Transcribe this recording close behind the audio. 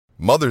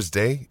Mother's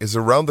Day is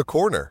around the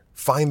corner.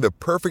 Find the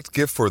perfect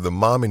gift for the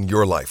mom in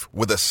your life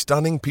with a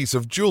stunning piece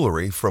of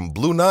jewelry from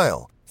Blue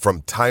Nile.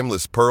 From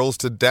timeless pearls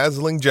to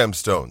dazzling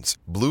gemstones,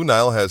 Blue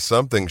Nile has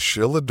something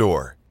she'll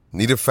adore.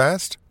 Need it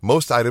fast?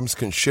 Most items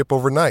can ship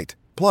overnight.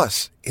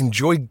 Plus,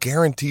 enjoy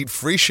guaranteed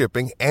free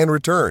shipping and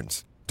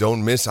returns.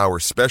 Don't miss our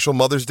special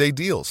Mother's Day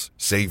deals.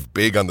 Save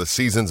big on the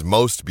season's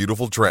most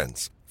beautiful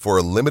trends. For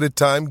a limited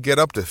time, get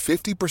up to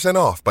 50%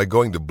 off by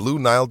going to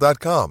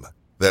BlueNile.com.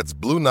 That's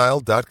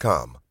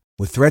BlueNile.com.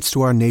 With threats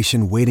to our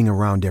nation waiting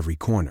around every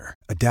corner,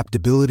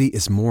 adaptability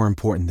is more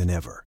important than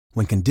ever.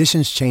 When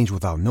conditions change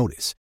without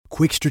notice,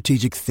 quick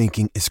strategic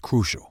thinking is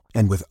crucial.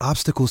 And with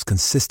obstacles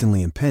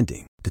consistently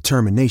impending,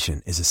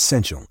 determination is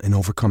essential in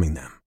overcoming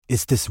them.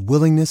 It's this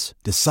willingness,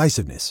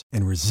 decisiveness,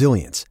 and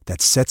resilience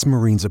that sets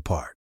Marines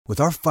apart. With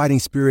our fighting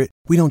spirit,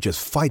 we don't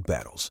just fight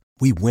battles,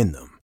 we win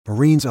them.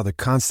 Marines are the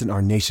constant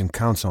our nation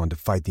counts on to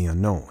fight the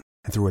unknown.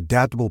 And through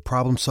adaptable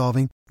problem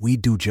solving, we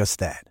do just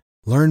that.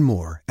 Learn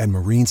more at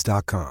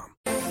Marines.com.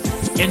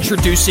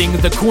 Introducing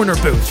The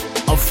Korner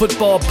Booth, a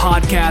football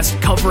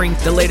podcast covering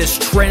the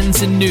latest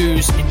trends and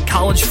news in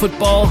college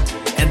football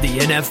and the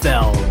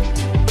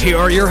NFL. Here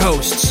are your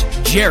hosts,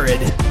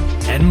 Jared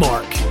and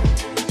Mark.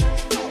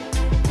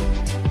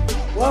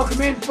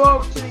 Welcome in,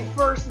 folks, to the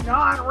first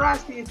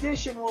non-raspy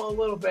edition, a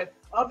little bit,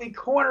 of the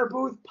Korner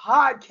Booth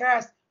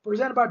podcast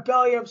presented by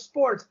Belly Up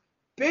Sports.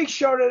 Big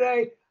show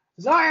today.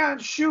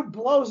 Zion's shoe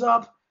blows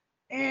up,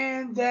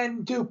 and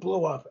then Duke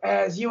blew up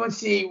as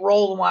UNC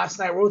rolled them last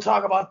night. We'll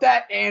talk about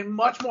that and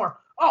much more.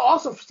 Oh,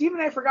 also, Stephen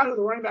and I forgot who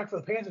the running back for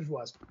the Panthers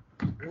was.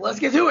 Let's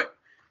get to it.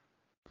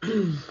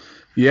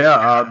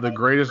 The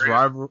greatest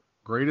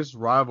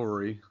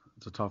rivalry.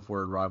 It's a tough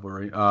word,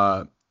 rivalry.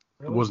 Really?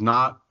 Was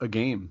not a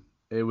game.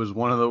 It was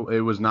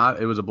It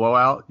was a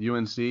blowout.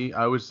 UNC.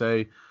 I would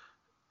say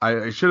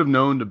I should have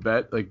known to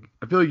bet. Like,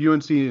 I feel like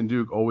UNC and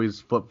Duke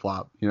always flip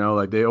flop. You know,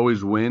 like they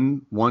always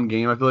win one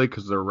game. I feel like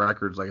because their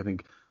records, like I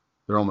think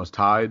they're almost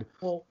tied.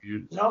 Well,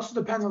 it also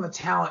depends on the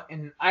talent,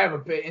 and I have a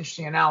bit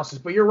interesting analysis.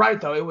 But you're right,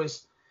 though. It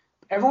was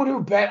everyone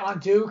who bet on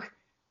Duke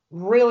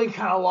really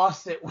kind of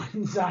lost it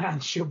when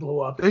Zion's shoe blew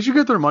up. They should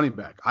get their money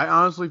back. I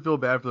honestly feel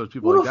bad for those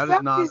people. Well, like that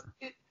is not.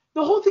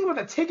 The whole thing about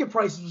the ticket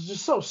prices was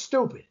just so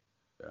stupid.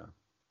 Yeah.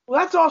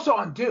 Well, that's also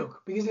on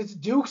Duke because it's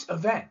Duke's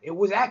event. It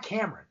was at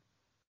Cameron.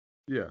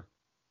 Yeah.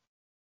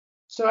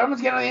 So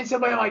everyone's getting on the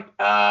NCAA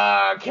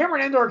like,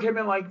 Cameron Indoor could have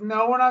been like,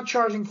 no, we're not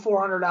charging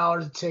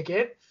 $400 a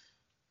ticket.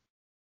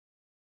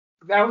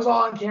 That was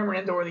all on Cameron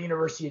Indoor, the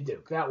University of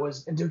Duke. That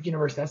was in Duke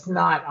University. That's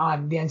not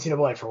on the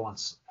NCAA for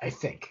once, I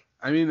think.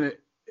 I mean,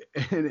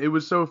 it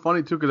was so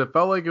funny too because it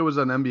felt like it was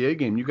an NBA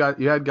game. You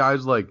had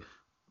guys like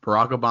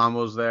Barack Obama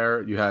was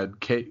there. You had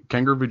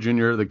Ken Griffey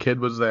Jr. The kid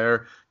was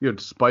there. You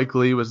had Spike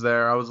Lee was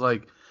there. I was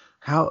like,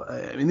 how?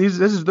 I mean,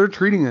 they're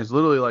treating this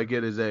literally like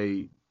it is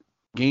a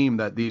game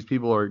that these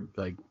people are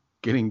like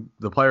getting.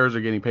 The players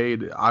are getting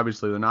paid.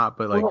 Obviously, they're not,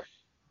 but like. Well,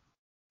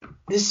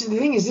 this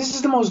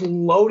is the most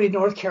loaded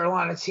North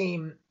Carolina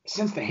team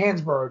since the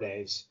Hansborough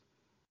days.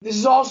 This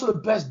is also the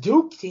best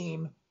Duke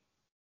team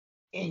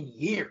in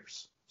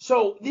years.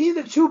 So these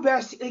are the two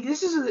best. Like,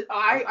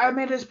 I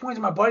made this point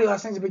to my buddy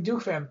last night. He's a big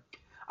Duke fan.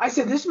 I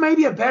said this may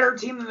be a better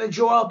team than the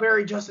Joel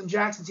Berry, Justin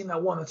Jackson team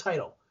that won the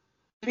title.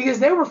 Because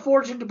they were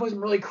fortunate to put some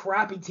really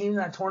crappy teams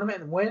in that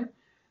tournament and win.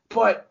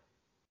 But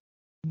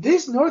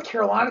this North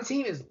Carolina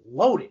team is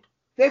loaded.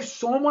 They have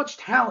so much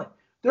talent.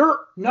 Their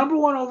number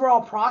one overall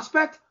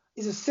prospect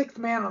is a sixth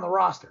man on the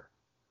roster.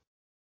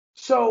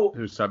 So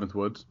who's Seventh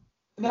Woods?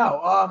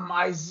 No,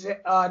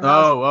 Nazir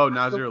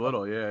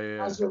Little. Yeah.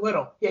 Nazir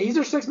Little. Yeah, he's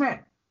their sixth man.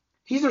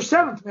 He's their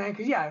seventh man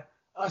because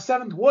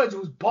Seventh Woods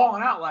was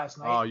balling out last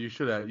night. Oh, you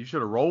should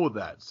have rolled with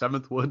that.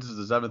 Seventh Woods is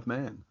the seventh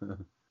man.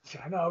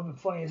 I know, it's been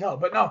funny as hell,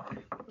 but no.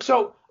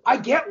 So I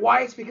get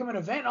why it's become an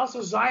event.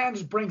 Also, Zion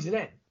just brings it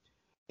in.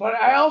 But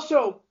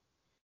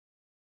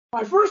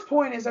my first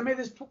point is I made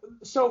this.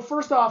 So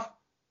first off,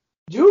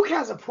 Duke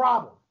has a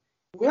problem.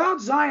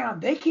 Without Zion,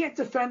 they can't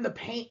defend the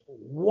paint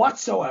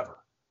whatsoever.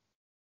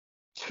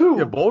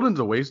 Yeah, Bolden's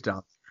a waste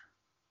down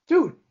there.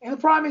 Dude, and the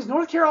problem is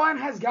North Carolina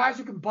has guys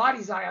who can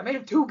body Zion. They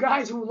have two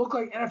guys who look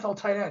like NFL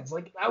tight ends.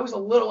 Like, I was a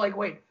little like,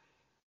 wait.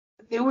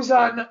 It was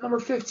number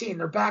 15,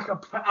 their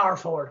backup power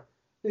forward.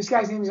 This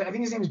guy's name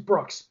is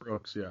Brooks.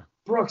 Brooks, yeah.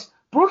 Brooks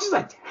is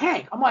a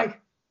tank. I'm like,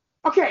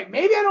 okay,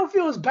 maybe I don't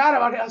feel as bad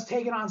about us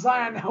taking on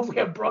Zion now if we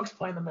have Brooks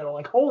play in the middle.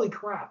 Like, holy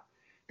crap.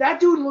 That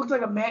dude looked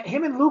like a man.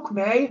 Him and Luke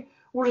May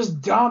were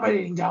just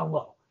dominating down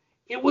low.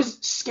 It was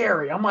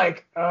scary. I'm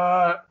like,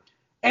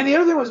 and the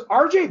other thing was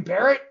RJ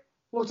Barrett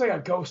looked like a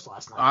ghost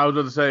last night. I was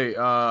going to say,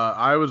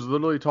 I was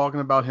literally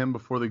talking about him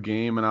before the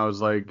game, and I was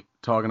like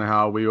talking to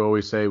how we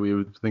always say we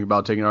would think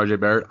about taking RJ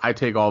Barrett. I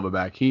take all of it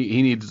back.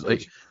 He needs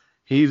like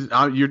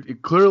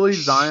clearly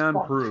Zion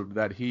proved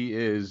that he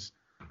is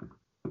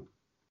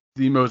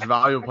the most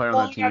valuable player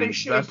on that team.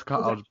 Best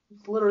college.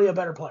 Literally a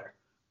better player.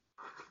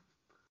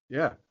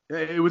 Yeah,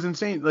 it was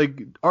insane. Like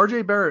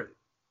RJ Barrett,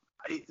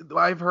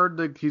 I've heard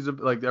that he's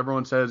like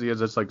everyone says he has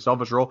this like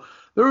selfish role.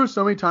 There were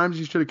so many times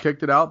he should have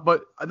kicked it out,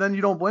 but then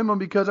you don't blame him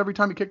because every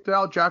time he kicked it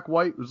out, Jack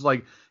White was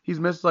like he's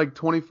missed like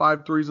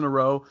 25 threes in a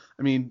row.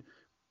 I mean,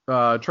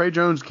 Trey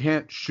Jones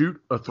can't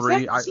shoot a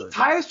three.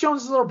 Tyus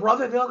Jones' little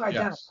brother, they look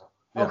identical.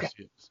 Yes, okay.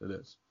 Yes, it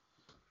is.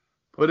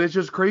 But it's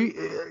just crazy.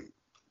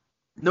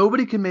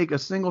 Nobody can make a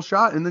single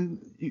shot, and then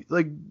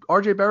like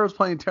RJ Barrett's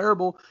playing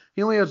terrible.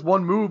 He only has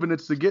one move, and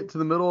it's to get to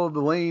the middle of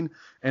the lane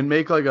and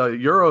make like a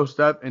Euro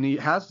step, and he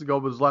has to go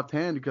with his left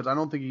hand because I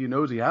don't think he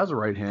knows he has a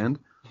right hand.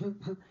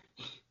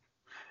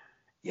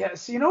 Yeah,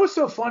 so you know what's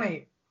so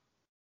funny?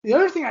 The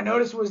other thing I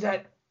noticed was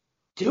that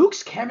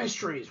Duke's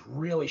chemistry is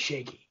really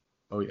shaky.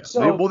 Oh yeah.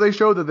 So, they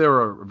showed that they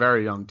were a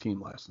very young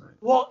team last night.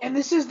 Well, and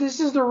this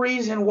is the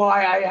reason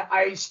why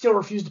I still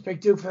refuse to pick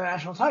Duke for the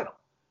national title.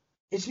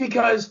 It's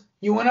because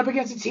you went up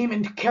against a team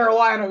in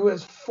Carolina who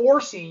has 4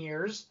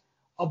 seniors,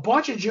 a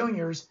bunch of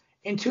juniors,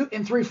 and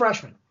 3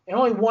 freshmen, and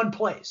only 1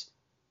 plays.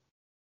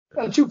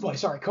 2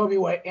 plays, sorry, Kobe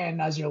White and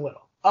Nazir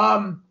Little.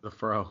 The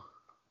Fro.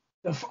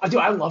 Dude,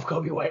 I love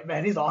Kobe White,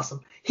 man. He's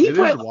awesome. It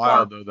is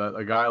wild, though, that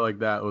a guy like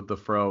that with the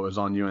Fro is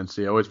on UNC.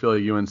 I always feel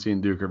like UNC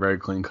and Duke are very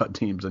clean-cut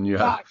teams. And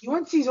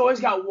UNC's always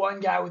got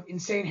one guy with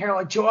insane hair.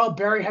 Like Joel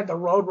Berry had the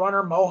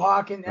Roadrunner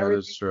mohawk and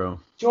everything. That is true.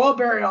 Joel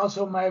Berry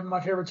also my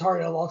favorite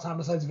target of all time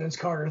besides Vince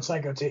Carter and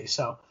Psycho T.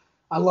 So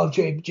I love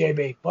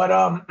JB.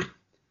 But,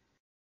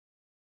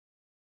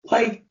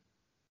 like,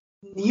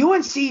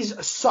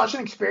 UNC's such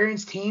an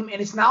experienced team,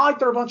 and it's not like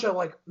they're a bunch of,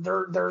 like,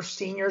 they're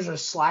seniors or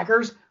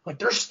slackers. Like,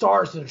 they're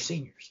stars to their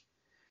seniors.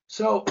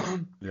 So,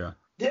 yeah.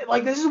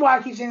 Like, this is why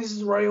I keep saying this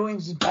is Roy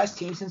Williams' best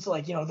team since,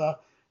 like, you know,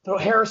 the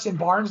Harrison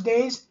Barnes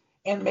days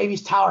and maybe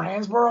it's Tyler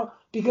Hansborough,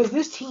 because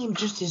this team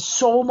just has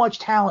so much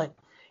talent,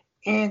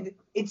 and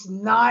it's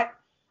not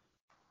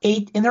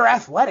and they're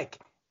athletic.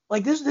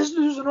 Like, this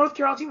is a North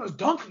Carolina team that was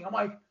dunking. I'm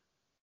like,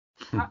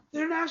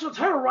 their national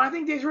title run, I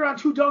think they threw around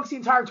 2 dunks the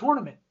entire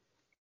tournament.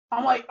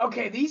 I'm like,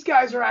 okay, these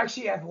guys are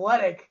actually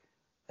athletic,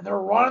 and they're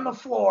running the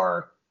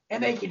floor,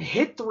 and they can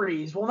hit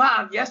threes. Well,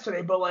 not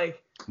yesterday, but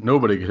like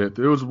nobody could hit.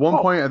 There was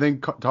one point I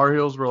think Tar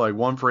Heels were like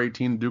 1 for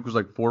 18. Duke was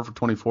like 4 for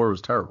 24. It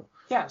was terrible.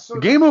 Yeah. So the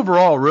game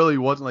overall really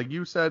wasn't, like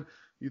you said.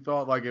 You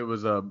thought like it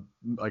was a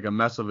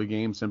mess of a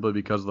game simply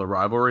because of the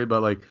rivalry,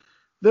 but like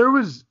there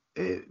was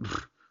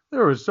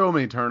so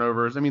many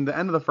turnovers. I mean, the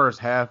end of the first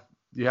half,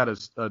 you had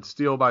a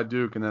steal by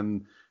Duke, and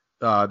then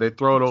they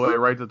throw it away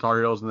right to the Tar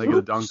Heels, and they get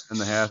a dunk in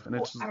the half, and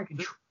it's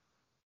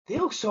they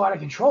look so out of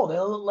control. They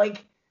look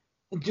like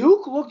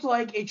Duke looked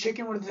like a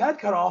chicken with its head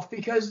cut off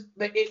because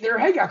their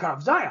head got cut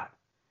off. Zion.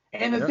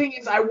 And the thing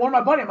is, I warned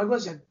my buddy. I'm like,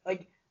 listen,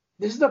 like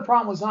this is the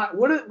problem with Zion.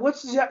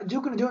 What's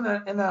Duke gonna do in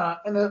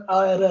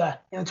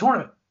the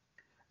tournament?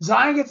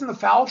 Zion gets in the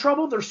foul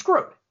trouble, they're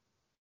screwed.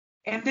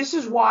 And this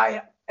is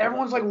why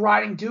everyone's like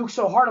riding Duke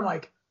so hard. I'm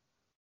like,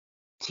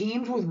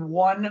 teams with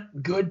one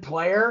good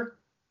player,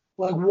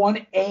 like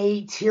one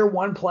tier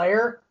 1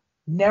 player,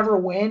 never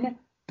win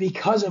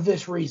because of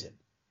this reason.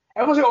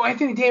 Everyone's like, oh,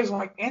 Anthony Davis. I'm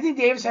like, Anthony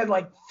Davis had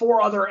like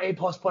 4 other A+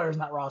 players in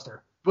that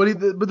roster. But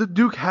the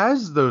Duke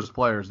has those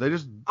players. They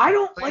just I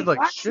don't like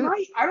last shit.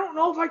 night. I don't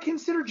know if I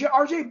consider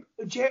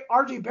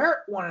RJ Barrett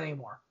one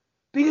anymore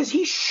because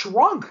he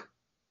shrunk.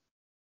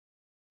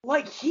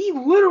 Like he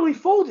literally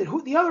folded.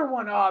 Who the other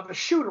one? The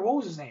shooter. What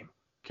was his name?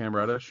 Cam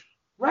Reddish.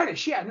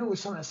 Reddish. Yeah, I knew it was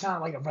something that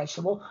sounded like a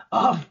vegetable.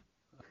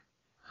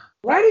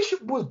 Reddish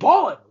was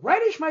balling.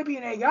 Reddish might be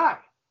an A guy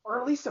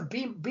or at least a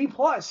B+.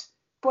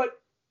 But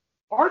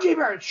RJ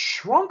Barrett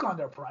shrunk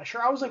under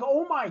pressure. I was like,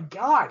 oh my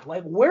God,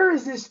 like where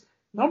is this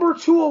number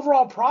 2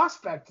 overall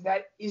prospect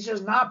that is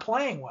just not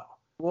playing well?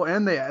 Well,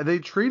 and they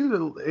treated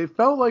it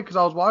felt like, because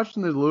I was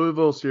watching the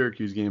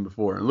Louisville-Syracuse game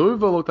before, and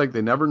Louisville looked like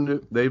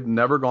they've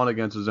never gone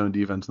against his own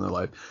defense in their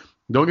life.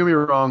 Don't get me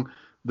wrong,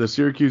 the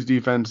Syracuse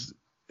defense,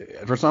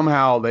 for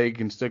somehow they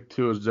can stick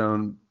to his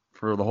zone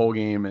for the whole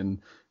game,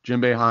 and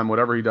Jim Boeheim,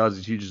 whatever he does,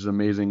 he teaches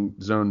amazing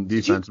zone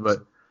defense. But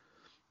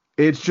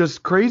it's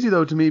just crazy,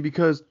 though, to me,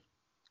 because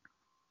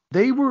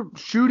they were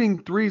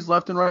shooting threes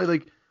left and right.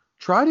 Like,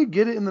 try to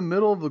get it in the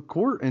middle of the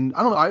court. And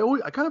I don't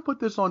know, I kind of put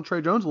this on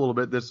Trey Jones a little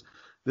bit, this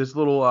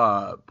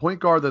little point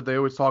guard that they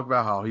always talk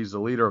about, how he's the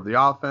leader of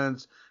the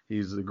offense,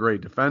 he's a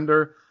great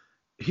defender.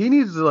 He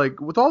needs to,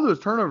 like, with all those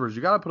turnovers,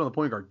 you got to put on the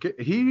point guard.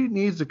 He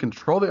needs to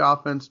control the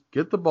offense,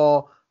 get the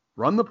ball,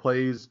 run the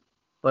plays.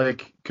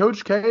 Like,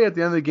 Coach K at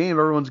the end of the game,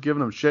 everyone's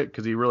giving him shit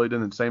because he really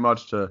didn't say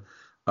much to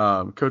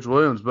Coach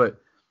Williams,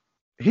 but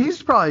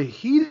he's probably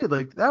heated.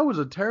 Like, that was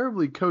a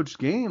terribly coached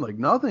game. Like,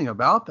 nothing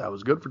about that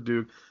was good for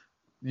Duke.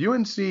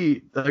 UNC,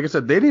 like I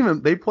said,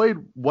 they played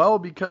well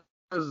because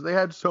they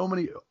had so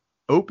many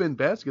open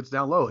baskets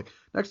down low. Like,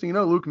 next thing you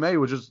know, Luke May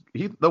was just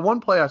the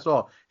one play I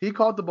saw, he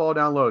caught the ball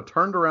down low,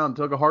 turned around,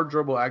 took a hard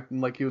dribble,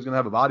 acting like he was gonna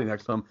have a body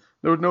next to him.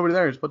 There was nobody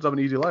there. He just puts up an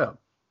easy layup.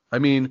 I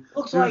mean,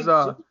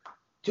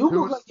 Duke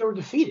looked like they were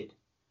defeated.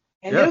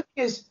 And the other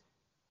thing is,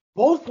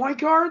 both point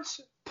guards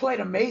played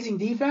amazing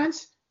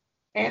defense,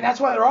 and that's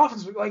why their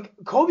offense, like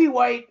Kobe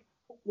White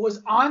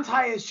was on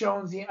Tyus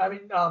Jones.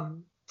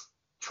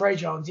 Trey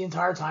Jones the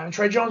entire time, and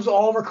Trey Jones was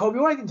all over Kobe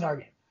White the entire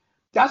game.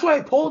 That's why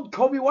I pulled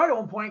Kobe White at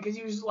one point, because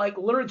he was like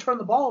literally turning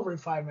the ball over in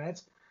 5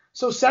 minutes.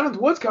 So Seventh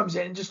Woods comes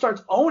in and just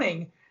starts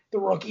owning the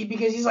rookie,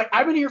 because he's like,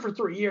 I've been here for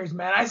 3 years,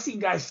 man. I've seen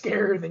guys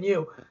scarier than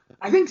you.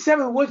 I think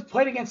Seventh Woods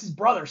played against his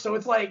brother, so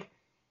it's like,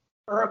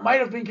 or it might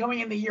have been coming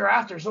in the year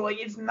after. So like,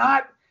 it's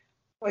not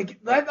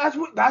like that.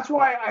 That's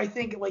why I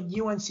think like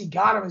UNC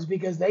got him, is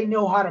because they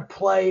know how to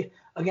play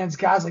against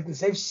guys like this.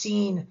 They've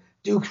seen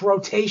Duke's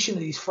rotation of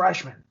these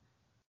freshmen.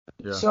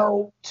 Yeah.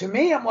 So to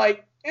me, I'm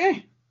like,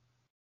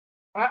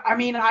 I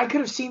mean, I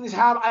could have seen this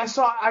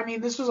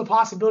happen. This was a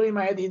possibility in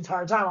my head the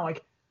entire time. I'm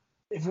like,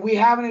 if we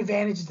have an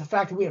advantage, it's the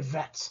fact that we have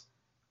vets.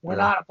 We're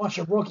not a bunch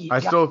of rookies. I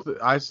still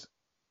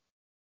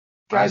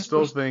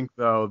think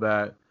though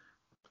that,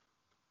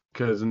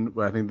 because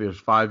I think there's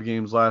 5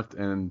 games left,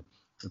 and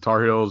the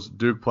Tar Heels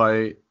Duke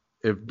play.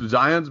 If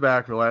Zion's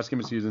back for the last game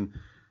of the season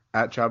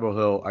at Chapel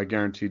Hill, I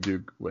guarantee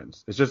Duke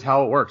wins. It's just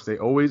how it works. They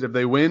always, if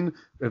they win,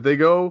 if they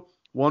go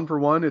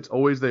 1-for-1, it's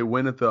always they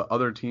win at the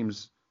other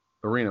team's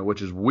arena,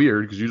 which is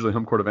weird because usually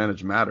home court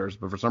advantage matters.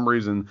 But for some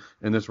reason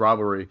in this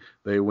rivalry,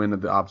 they win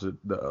at the opposite,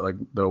 the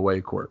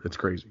away court. It's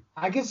crazy.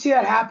 I can see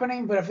that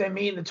happening, but if they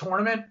meet in the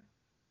tournament,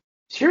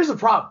 here's the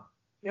problem.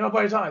 You know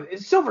what I'm talking about?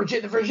 It's still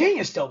Virginia.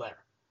 Virginia's still there.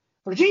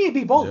 Virginia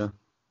beat both. Yeah.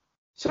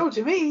 So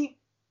to me,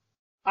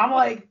 I'm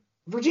like,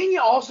 Virginia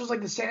also is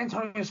like the San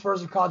Antonio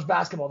Spurs of college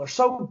basketball. They're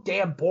so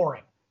damn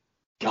boring.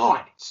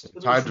 God.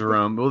 Ty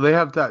Jerome. Well, they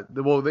have that.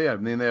 Well, they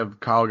have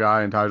Kyle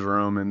Guy and Ty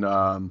Jerome,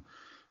 and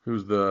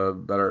who's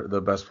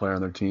the best player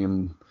on their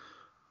team?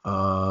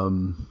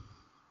 I'm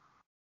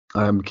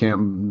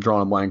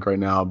drawing a blank right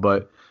now,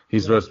 but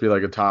he's supposed to be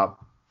like a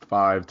top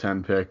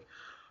 5-10 pick.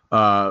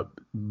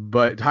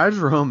 But Ty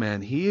Jerome,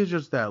 man, he is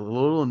just that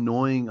little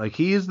annoying. Like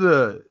he's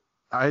like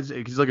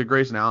a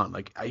Grayson Allen.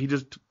 Like he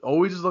just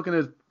always is looking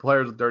at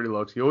players with dirty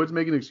looks. He always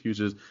making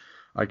excuses.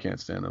 I can't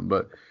stand him.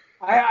 But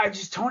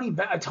Tony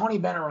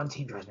Bennett run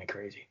team drives me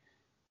crazy.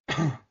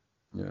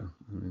 Yeah.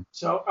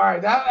 So all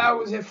right, that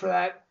was it for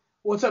that.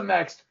 What's up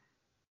next?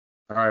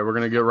 All right, we're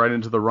gonna get right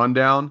into the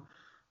rundown.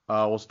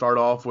 We'll start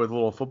off with a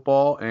little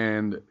football,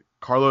 and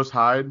Carlos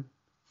Hyde,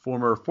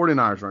 former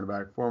 49ers running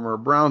back, former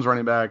Browns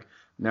running back,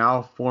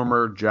 now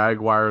former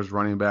Jaguars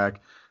running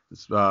back.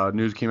 This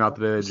news came out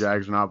today. The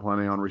Jags are not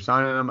planning on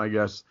re-signing him. I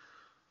guess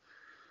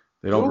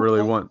they don't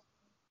really want.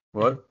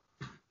 What?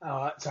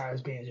 Oh, sorry, I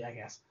was being a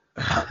jackass.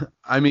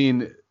 I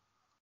mean,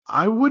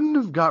 I wouldn't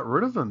have got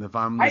rid of him if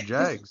I'm the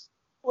Jags.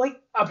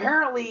 Like,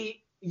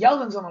 apparently,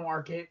 Yeldon's on the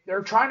market.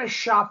 They're trying to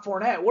shop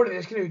Fournette. What are they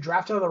just going to do,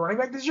 draft another running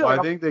back this year? Well,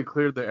 I think they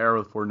cleared the air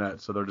with Fournette,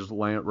 so they're just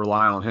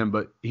relying on him.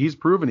 But he's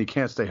proven he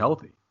can't stay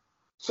healthy.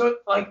 So,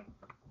 like,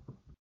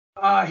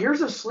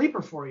 here's a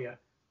sleeper for you.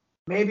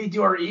 Maybe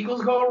do our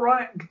Eagles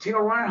take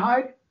a run and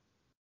hide?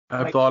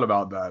 I've thought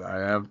about that. I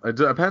have. It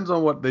depends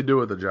on what they do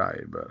with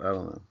Ajayi, but I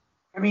don't know.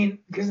 I mean,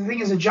 because the thing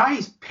is,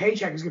 Ajayi's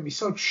paycheck is going to be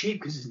so cheap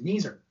because his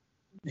knees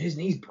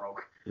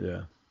broke.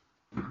 Yeah.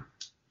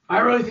 I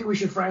really think we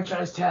should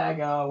franchise tag,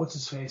 what's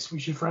his face? We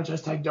should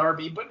franchise tag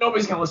Darby, but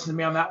nobody's going to listen to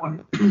me on that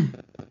one.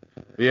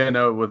 Yeah,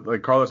 no, with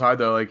like Carlos Hyde,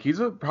 though, like he's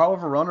a hell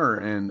of a runner,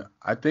 and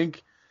I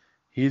think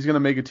he's going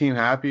to make a team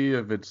happy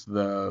if it's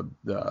the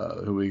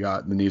who we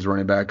got, the knees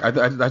running back.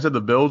 I said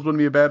the Bills wouldn't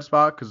be a bad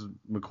spot because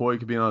McCoy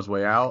could be on his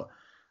way out.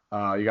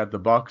 You got the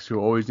Bucks, who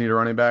always need a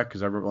running back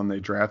because everyone they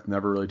draft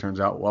never really turns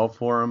out well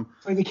for them.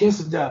 It's like the kiss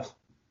of death.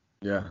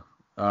 Yeah.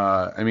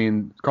 I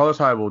mean, Carlos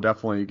Hyde will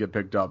definitely get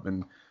picked up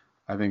and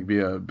I think be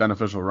a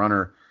beneficial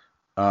runner.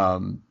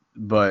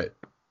 But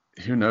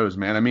who knows,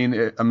 man? I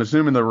mean, I'm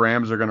assuming the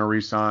Rams are going to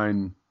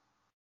re-sign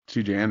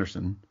C.J.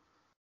 Anderson.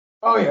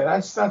 Oh, yeah,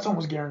 that's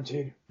almost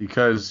guaranteed.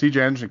 Because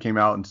C.J. Anderson came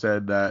out and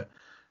said that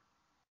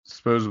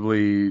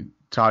supposedly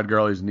Todd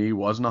Gurley's knee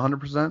wasn't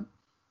 100%.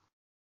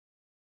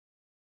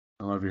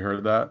 I don't know if you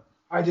heard that.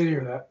 I did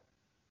hear that.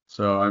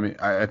 So, I mean,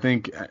 I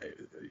think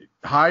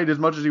Hyde, as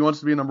much as he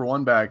wants to be a number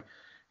one back,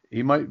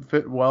 he might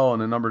fit well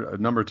in a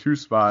number 2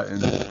 spot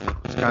and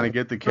kind of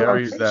get the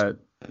carries the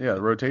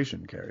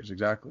rotation carries,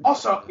 exactly.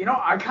 Also,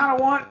 I kind of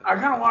want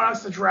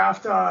us to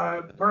draft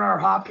Bernard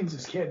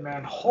Hopkins' kid,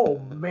 man. Oh,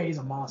 man, he's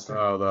a monster.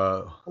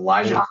 Oh,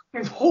 Elijah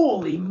Hopkins,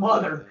 holy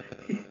mother.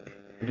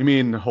 You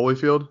mean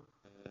Holyfield?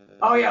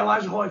 Oh yeah,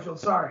 Elijah Holyfield.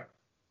 Sorry.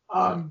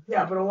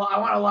 Yeah, but I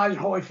want Elijah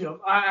Holyfield.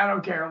 I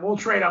don't care. We'll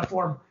trade up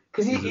for him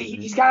because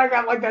he's kind of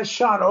got like that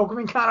Sean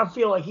Oakman kind of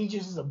feel, like he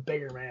just is a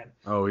bigger man.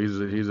 Oh, he's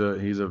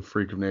a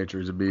freak of nature.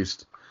 He's a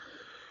beast.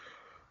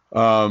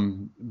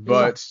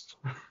 But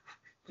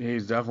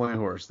he's definitely a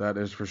horse. That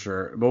is for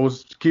sure. But we'll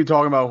keep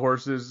talking about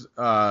horses.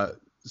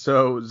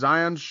 So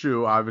Zion's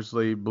shoe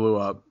obviously blew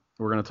up.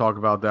 We're going to talk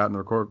about that in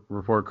the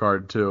report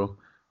card too.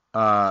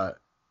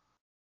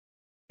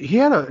 He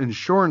had an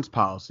insurance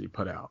policy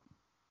put out.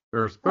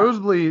 Or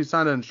supposedly he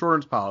signed an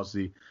insurance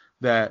policy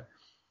that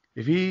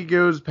if he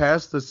goes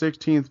past the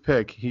 16th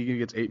pick, he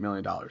gets $8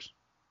 million.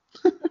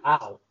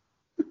 Wow.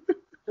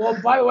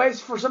 Well, by the way,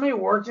 for somebody who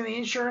worked in the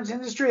insurance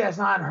industry, that's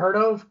not unheard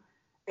of.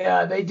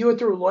 They do it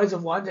through Lloyd's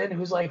of London,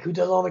 who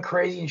does all the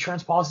crazy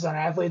insurance policies on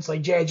athletes,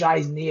 like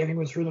J.J.'s knee, I think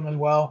was through them as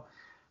well.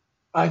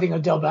 I think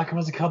Odell Beckham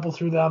has a couple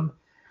through them.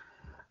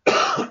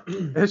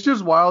 It's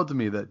just wild to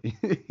me that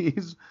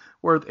he's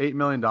worth $8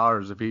 million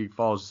if he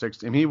falls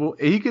 16.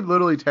 He could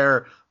literally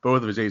tear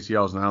both of his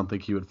ACLs, and I don't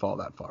think he would fall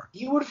that far.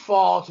 He would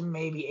fall to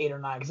maybe 8 or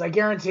 9, because I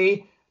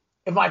guarantee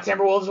if my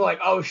Timberwolves are like,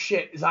 oh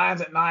shit,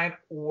 Zion's at 9,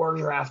 we're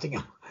drafting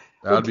him.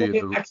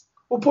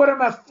 We'll put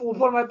him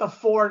at the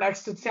 4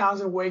 next to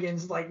Towns and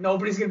Wiggins. Like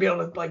nobody's gonna be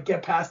able to like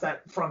get past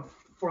that front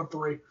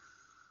 3.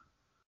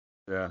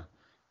 Yeah.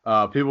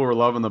 People were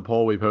loving the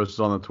poll we posted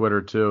on the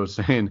Twitter too,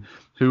 saying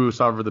who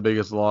suffered the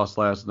biggest loss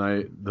last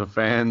night: the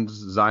fans,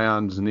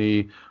 Zion's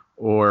knee,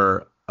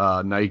 or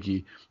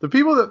Nike.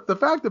 The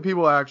fact that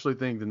people actually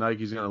think the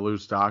Nike's going to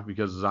lose stock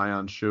because of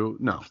Zion's shoe,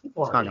 no, it's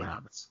not going to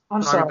happen.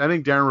 I'm sorry. I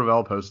think Darren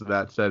Ravel posted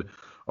that, said,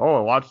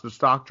 "Oh, watch the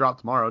stock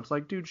drop tomorrow." It's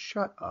like, dude,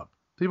 shut up.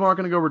 People aren't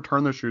going to go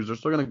return their shoes. They're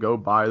still going to go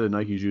buy the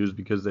Nike shoes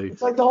because they.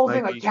 It's like the whole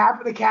thing, like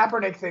the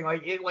Kaepernick thing.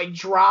 Like it like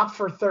dropped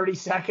for 30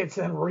 seconds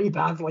and then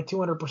rebounded like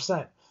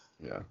 200%.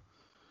 Yeah.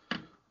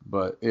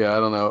 But, yeah, I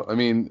don't know. I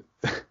mean,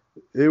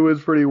 it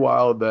was pretty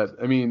wild that,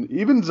 I mean,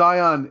 even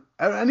Zion,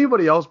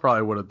 anybody else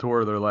probably would have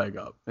tore their leg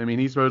up. I mean,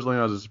 he supposedly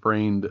has a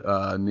sprained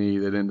knee.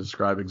 They didn't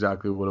describe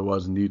exactly what it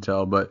was in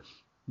detail, but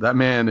that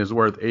man is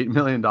worth $8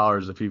 million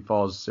if he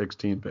falls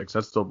 16 picks.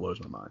 That still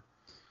blows my mind.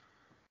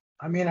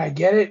 I mean, I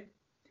get it.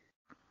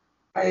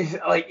 He's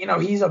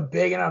a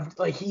big enough,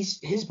 like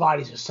his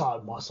body's a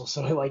solid muscle,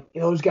 so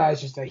those guys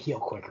just heal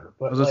quicker.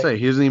 But I was gonna say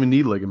he doesn't even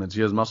need ligaments.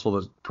 He has muscle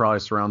that probably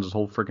surrounds his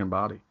whole freaking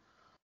body.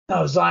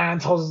 No, Zion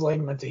tells his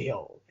ligament to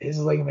heal. His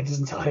ligament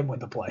doesn't tell him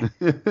when to play.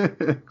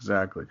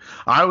 Exactly.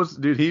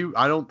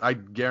 I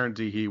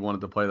guarantee he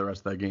wanted to play the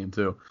rest of that game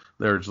too.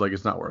 They're just like,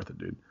 it's not worth it,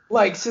 dude.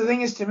 Like, so the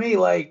thing is, to me,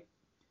 like,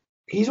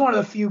 he's one of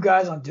the few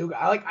guys on Duke.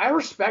 I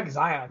respect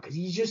Zion because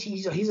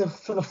he's a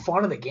for the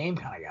fun of the game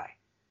kind of guy.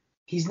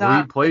 He's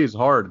not. He plays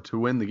hard to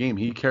win the game.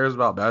 He cares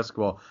about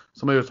basketball.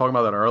 Somebody was talking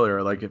about that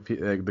earlier, like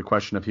the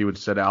question if he would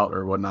sit out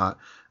or whatnot.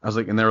 I was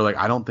like, and they were like,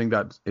 I don't think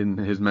that's in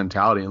his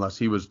mentality unless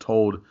he was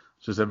told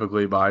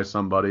specifically by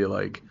somebody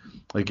like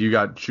you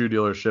got shoe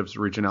dealerships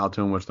reaching out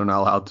to him, which they're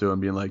not allowed to,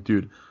 and being like,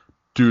 dude,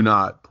 do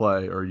not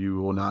play or you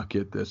will not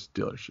get this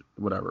dealership,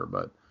 whatever.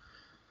 But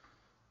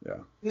yeah,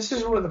 this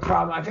is where the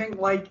problem. I think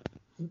like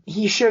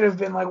he should have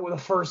been like the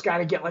first guy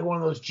to get like one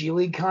of those G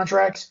League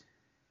contracts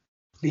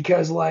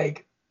because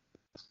like.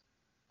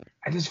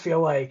 I just feel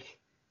like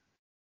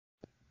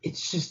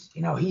it's just,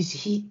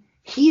 he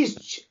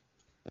is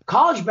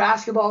college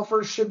basketball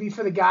first should be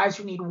for the guys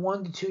who need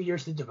 1 to 2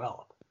 years to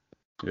develop.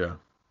 Yeah.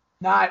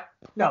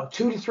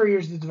 2 to 3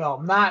 years to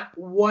develop. Not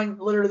one,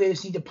 literally they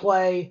just need to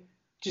play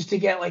just to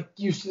get like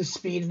used to the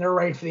speed and they're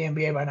ready for the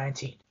NBA by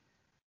 19.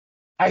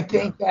 I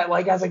think that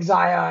like guys like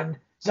Zion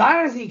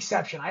is the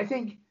exception. I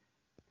think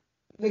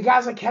the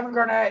guys like Kevin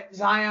Garnett,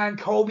 Zion,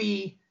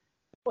 Kobe,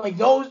 like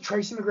those,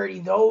 Tracy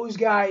McGrady, those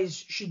guys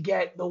should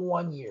get the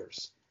 1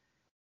 years.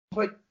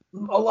 But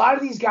a lot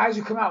of these guys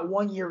who come out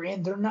 1 year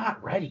in, they're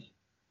not ready.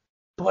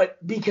 But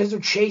because they're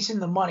chasing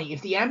the money.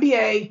 If the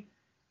NBA,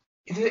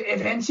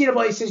 if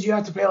NCAA says you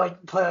have to play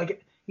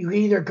like you can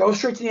either go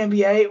straight to the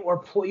NBA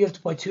or you have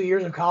to play 2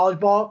 years of college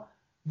ball,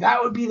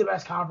 that would be the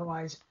best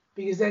compromise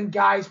because then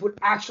guys would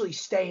actually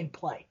stay and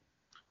play.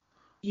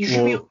 You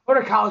should be able to go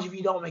to college if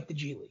you don't make the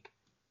G League.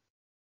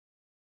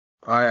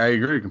 I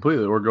agree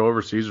completely. Or go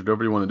overseas or do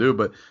whatever you want to do.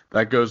 But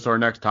that goes to our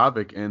next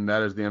topic, and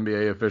that is the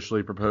NBA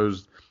officially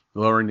proposed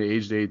lowering the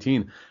age to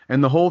 18.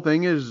 And the whole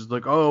thing is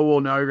like, oh,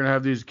 well, now you're going to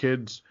have these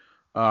kids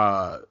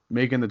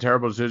making the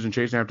terrible decision,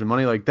 chasing after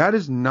money. Like, that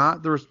is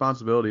not the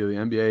responsibility of the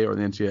NBA or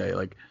the NCAA.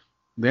 Like,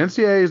 the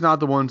NCAA is not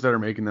the ones that are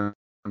making them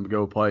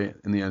go play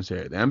in the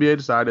NCAA. The NBA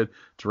decided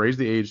to raise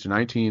the age to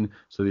 19,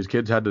 so these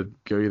kids had to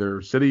go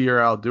either sit a year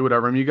out, do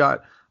whatever. I mean, you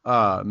got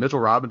Mitchell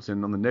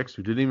Robinson on the Knicks,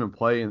 who didn't even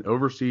play in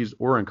overseas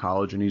or in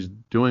college, and he's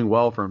doing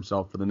well for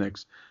himself for the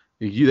Knicks.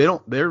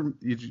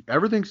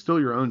 Everything's still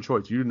your own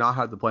choice. You do not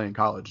have to play in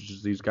college. It's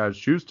just these guys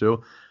choose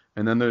to.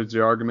 And then there's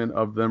the argument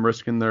of them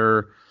risking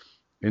their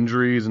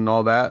injuries and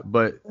all that.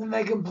 But and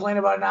they complain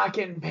about not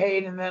getting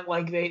paid, and then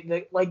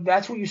they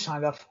that's what you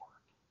signed up for.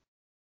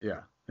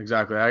 Yeah,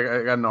 exactly.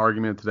 I got an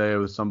argument today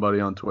with somebody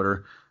on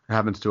Twitter. It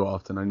happens too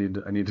often. I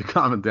need to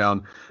calm it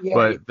down. Yeah,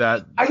 but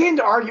that I get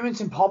into arguments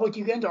in public.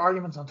 You get into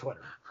arguments on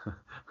Twitter.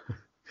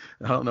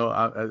 I don't know.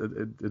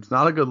 It's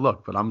not a good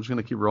look, but I'm just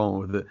gonna keep rolling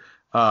with it.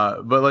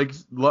 But like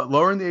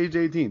lowering the age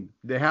to 18,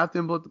 they have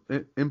to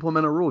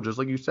implement a rule, just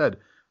like you said.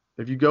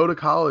 If you go to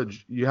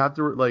college, you have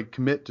to like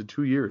commit to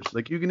 2 years.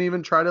 Like you can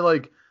even try to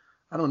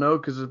I don't know,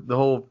 because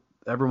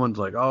everyone's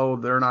like, oh,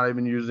 they're not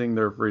even using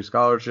their free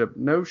scholarship.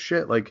 No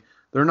shit. Like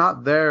they're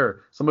not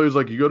there. Somebody's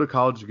like, you go to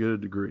college to get a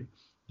degree.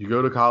 You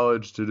go to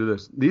college to do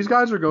this. These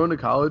guys are going to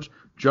college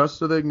just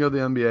so they can go to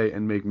the NBA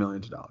and make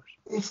millions of dollars.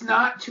 It's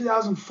not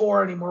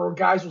 2004 anymore where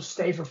guys will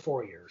stay for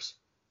 4 years.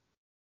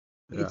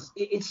 Yeah.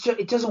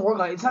 It doesn't work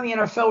like it's not the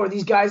NFL where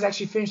these guys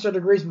actually finish their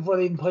degrees before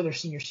they even play their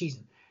senior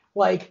season.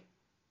 Like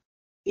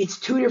it's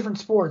two different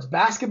sports.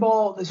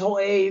 Basketball, this whole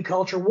AAU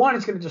culture, one,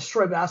 it's going to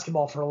destroy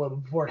basketball for a little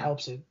bit before it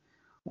helps it.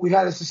 We've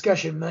had this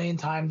discussion a million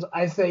times.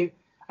 I've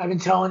been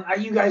telling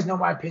you guys know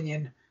my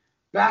opinion.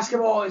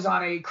 Basketball is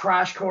on a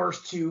crash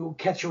course to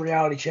catch a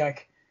reality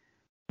check.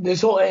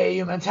 This whole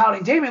AAU mentality.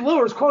 And Damian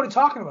Lillard was quoted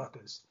talking about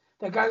this,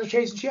 that guys are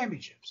chasing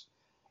championships.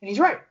 And he's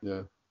right.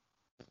 Yeah.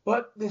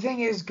 But the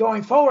thing is,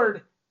 going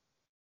forward,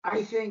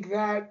 I think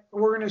that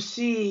we're going to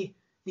see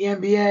the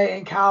NBA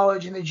and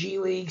college and the G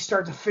League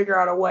start to figure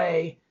out a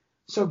way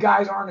so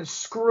guys aren't as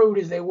screwed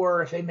as they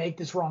were if they make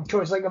this wrong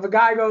choice. Like if a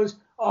guy goes,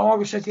 oh, I'll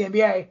go straight to the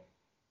NBA,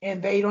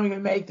 and they don't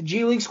even make the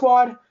G League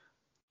squad,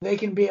 they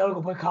can be able to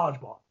go play college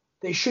ball.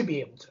 They should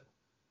be able to.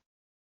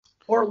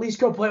 Or at least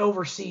go play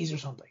overseas or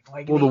something.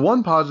 The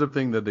one positive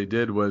thing that they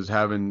did was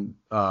having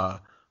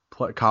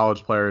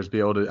college players be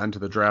able to enter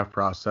the draft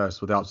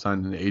process without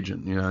signing an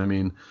agent, you know what I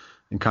mean?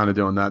 And kind of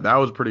doing that. That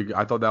was pretty good.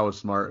 I thought that was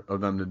smart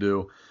of them to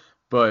do.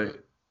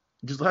 But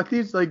just let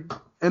these, and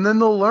then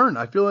they'll learn.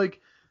 I feel like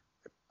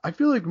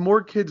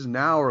more kids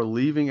now are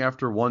leaving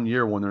after 1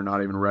 year when they're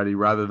not even ready,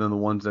 rather than the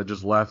ones that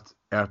just left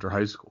after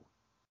high school.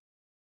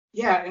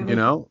 Yeah. And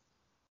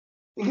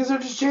because they're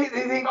just, they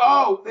think,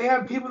 oh, they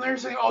have people there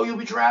saying, oh, you'll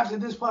be drafted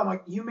this play. I'm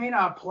like, you may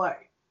not play.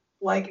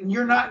 Like,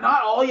 you're not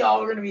all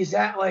y'all are going to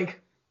be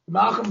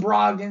Malcolm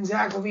Brogdon,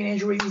 Zach LaVine,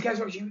 Andrew Wiggins. These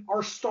guys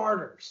are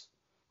starters.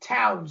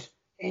 Towns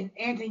and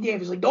Anthony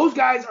Davis. Like, those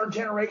guys are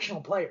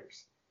generational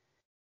players.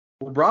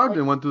 Well,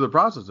 Brogdon went through the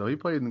process, though. He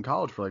played in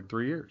college for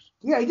 3 years.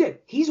 Yeah, he did.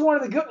 He's one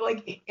of the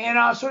good,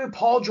 and so did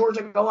Paul George.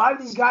 Like, a lot of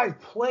these guys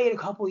played a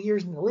couple of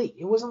years in the league.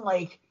 It wasn't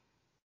like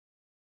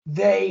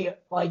they,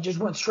 just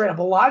went straight up.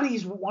 A lot of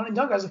these one and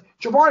done guys,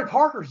 Jabari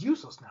Parker's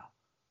useless now.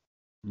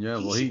 Yeah,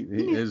 well,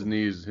 his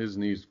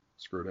knees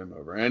screwed him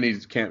over, and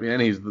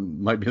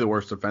might be the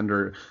worst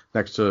defender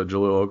next to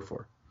Jahlil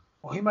Okafor.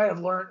 Well, he might have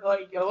learned,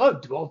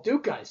 look, both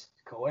Duke guys.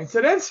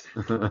 Coincidence?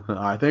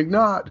 I think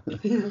not.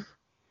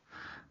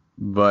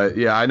 But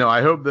yeah, I know.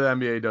 I hope the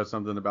NBA does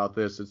something about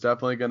this. It's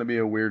definitely going to be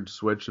a weird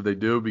switch if they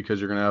do, because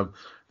you're going to have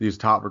these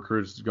top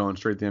recruits going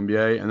straight to the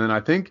NBA, and then I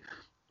think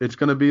it's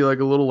going to be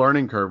like a little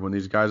learning curve when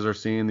these guys are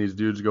seeing these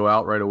dudes go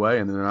out right away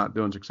and they're not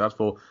doing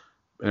successful.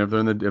 And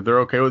if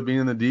they're okay with being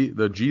in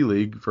the G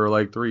League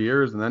for 3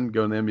 years and then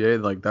go in the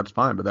NBA, that's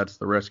fine. But that's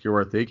the risk you're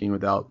worth taking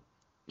without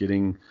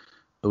getting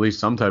at least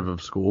some type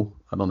of school.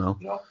 I don't know.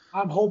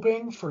 I'm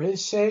hoping for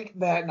his sake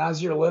that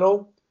Nasir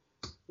Little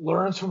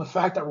learns from the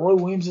fact that Roy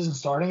Williams isn't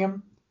starting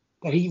him,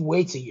 that he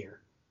waits a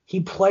year. He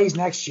plays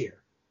next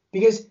year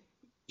because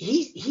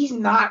he's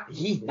not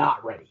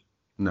ready.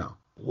 No.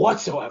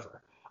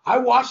 Whatsoever. I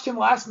watched him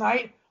last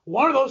night.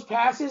 One of those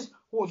passes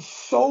was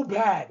so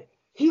bad.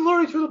 He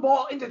literally threw the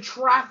ball into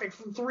traffic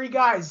from three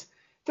guys.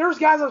 There's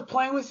guys I was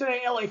playing with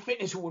today at LA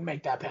Fitness who would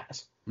make that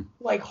pass.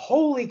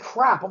 Holy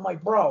crap. I'm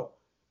like, bro,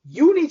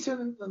 you need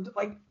to,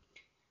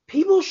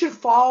 people should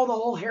follow the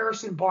whole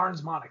Harrison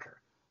Barnes moniker.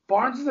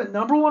 Barnes is the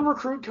number one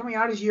recruit coming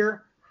out his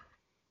year.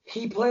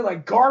 He played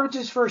like garbage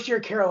his first year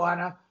at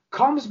Carolina,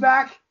 comes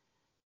back,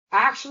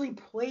 actually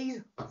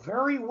plays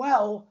very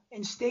well,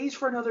 and stays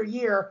for another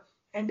year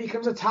and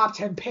becomes a top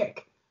 10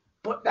 pick.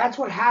 But that's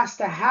what has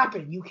to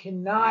happen. You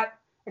cannot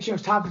 – actually, it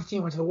was top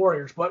 15, went to the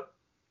Warriors, but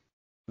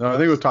 – No, I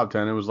think it was top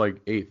 10. It was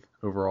 8th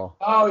overall.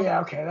 Oh,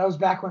 yeah, okay. That was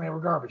back when they were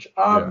garbage.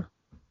 Yeah.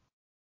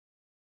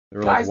 They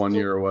were 1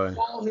 year away.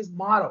 Follow his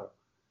motto.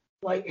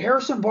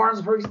 Harrison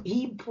Barnes,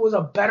 he was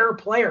a better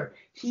player.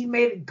 He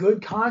made a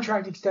good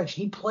contract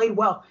extension. He played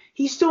well.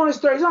 He's still on his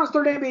third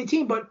NBA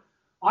team, but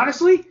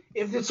honestly,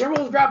 if the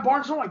Timberwolves grab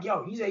Barnes, I'm like,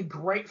 he's a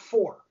great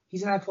 4.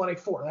 He's an athletic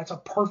 4.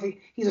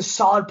 He's a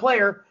solid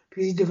player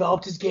because he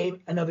developed his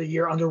game another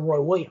year under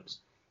Roy Williams.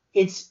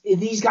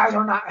 These guys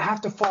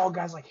have to follow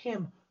guys like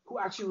him who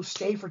actually will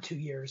stay for 2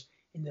 years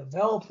and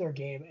develop their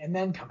game and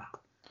then come out.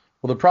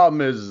 Well, the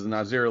problem is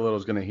Nasir Little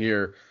is going to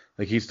hear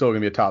he's still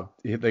going to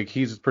be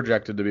he's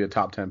projected to be a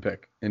top 10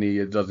 pick, and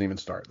he doesn't even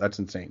start. That's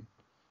insane.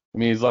 I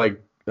mean, he's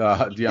like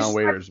Deion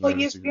Waiters.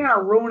 ESPN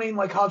are ruining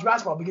college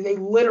basketball because they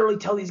literally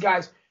tell these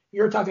guys,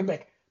 you're a top 10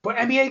 pick. But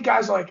NBA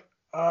guys are like,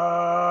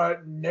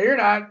 no, you're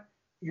not.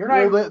 You're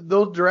not. Well,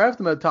 they'll draft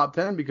them at top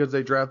 10 because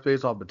they draft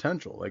based off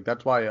potential.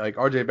 That's why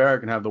RJ Barrett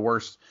can have the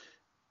worst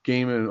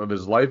game of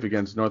his life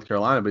against North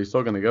Carolina, but he's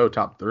still going to go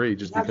top 3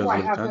 just because of the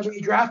potential. That's why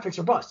NBA draft picks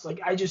are bust.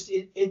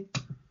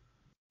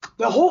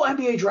 The whole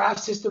NBA draft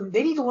system,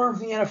 they need to learn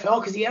from the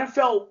NFL because the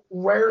NFL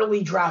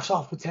rarely drafts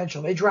off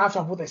potential. They draft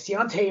off what they see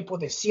on tape,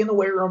 what they see in the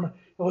weight room, and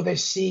what they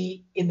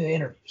see in the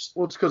interviews.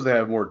 Well, it's because they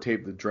have more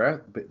tape to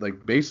draft,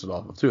 base it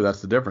off of too.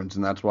 That's the difference,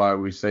 and that's why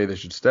we say they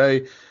should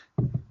stay.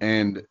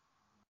 And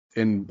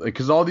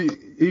because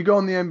you go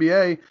in the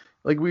NBA,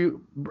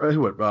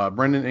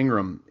 Brendan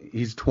Ingram,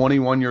 he's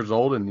 21 years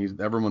old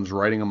and everyone's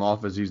writing him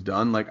off as he's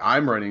done.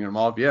 I'm writing him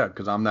off, yeah,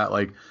 because I'm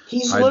that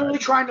He's literally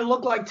trying to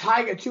look like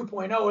Tyga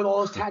 2.0 with all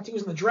those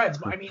tattoos and the dreads.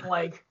 But I mean,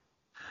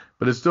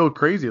 but it's still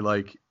crazy.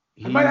 I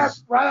might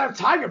rather have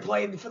Tyga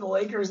playing for the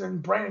Lakers than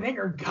Brandon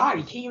Ingram. God,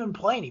 he can't even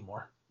play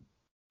anymore.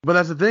 But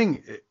that's the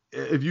thing.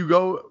 if you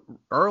go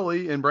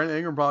early, and Brandon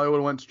Ingram probably would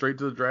have went straight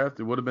to the draft,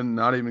 it would have been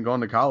not even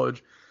going to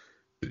college.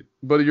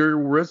 But you're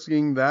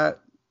risking that.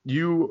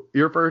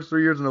 Your first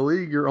 3 years in the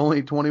league, you're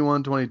only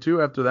 21,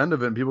 22 after the end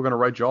of it, and people are going to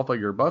write you off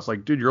like you're a bust.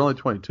 Like, dude, you're only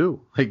 22.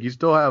 Like, you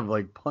still have,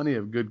 like, plenty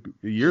of good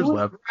years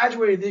left.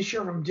 Graduated this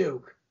year from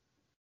Duke.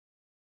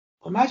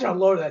 Imagine how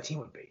loaded that team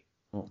would be.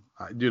 Well,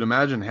 dude,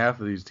 imagine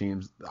half of these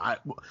teams.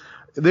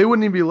 They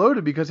wouldn't even be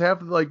loaded because half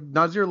of, like,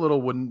 Nasir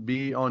Little wouldn't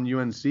be on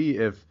UNC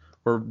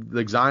or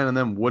like Zion and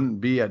them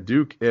wouldn't be at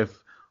Duke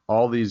if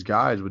all these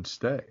guys would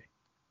stay.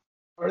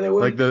 Or they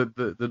would. Like, the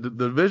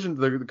division,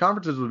 the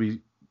conferences would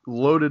be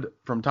loaded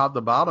from top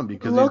to bottom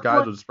because these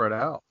guys would spread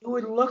out. It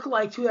would look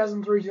like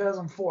 2003,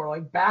 2004,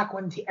 like back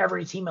when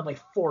every team had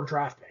like 4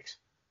 draft picks.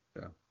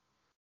 Yeah.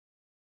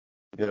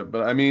 Yeah,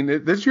 but I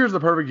mean, this year's the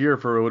perfect year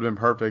for it. Would have been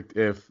perfect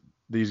if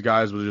these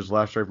guys would just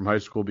left straight from high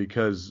school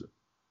because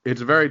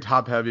it's very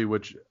top heavy,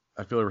 which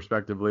I feel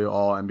respectively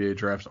all NBA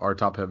drafts are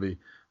top heavy.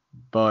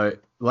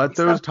 But let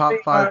those top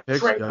 5 picks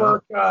Trey go.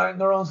 Burke and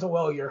Nerlens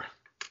Noel year.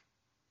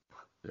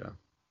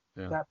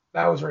 Yeah.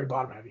 That was very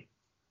bottom heavy.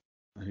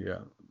 Yeah.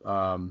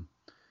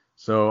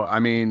 So, I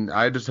mean,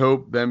 I just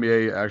hope the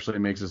NBA actually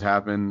makes this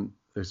happen.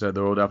 They said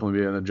there will definitely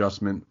be an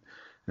adjustment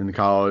in the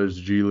college,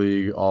 G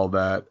League, all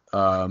that.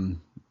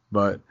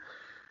 But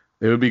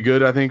it would be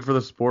good, I think, for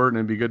the sport, and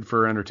it'd be good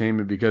for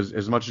entertainment because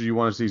as much as you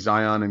want to see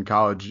Zion in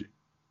college,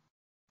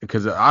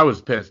 because I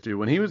was pissed, dude.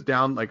 When he was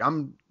down, like,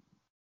 I'm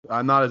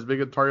not as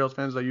big a Tar Heels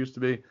fan as I used to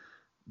be,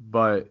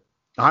 but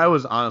I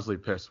was honestly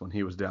pissed when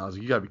he was down. I was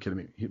like, you got to be kidding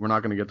me. We're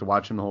not going to get to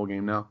watch him the whole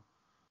game now?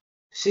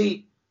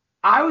 See,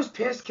 I was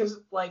pissed because,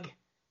 like,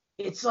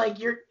 it's like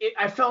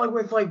I felt like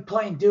with, like,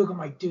 playing Duke, I'm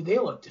like, dude, they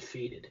look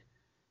defeated.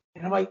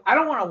 And I'm like, I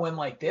don't want to win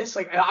like this.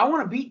 Like, I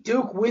want to beat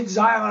Duke with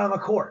Zion on the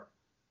court.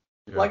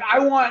 Yeah. Like, I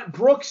want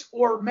Brooks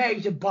or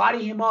Meg to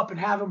body him up and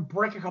have him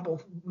break a couple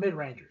of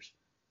mid-rangers.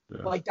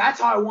 Yeah. Like, that's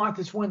how I want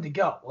this win to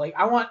go. Like,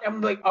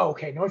 I'm like, oh,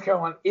 okay, North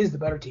Carolina is the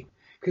better team.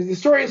 Because the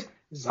story is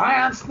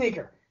Zion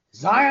sneaker.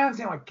 Zion's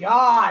saying, like,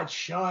 God,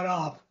 shut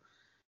up.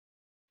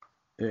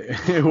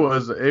 It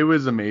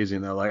was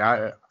amazing though. Like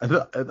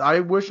I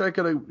wish you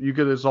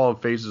could have saw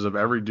the faces of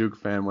every Duke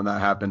fan when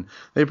that happened.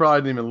 They probably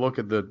didn't even look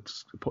at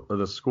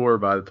the score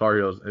by the Tar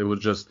Heels. It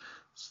was just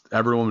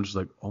everyone was just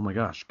like, oh my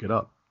gosh, get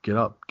up.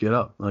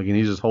 Like, and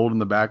he's just holding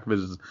the back of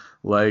his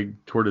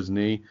leg toward his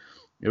knee.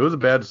 It was a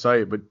bad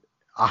sight, but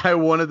I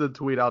wanted to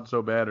tweet out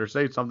so bad or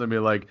say something to me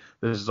like,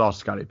 this is all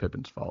Scottie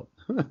Pippen's fault.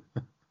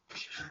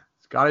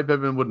 Scottie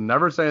Pippen would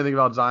never say anything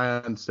about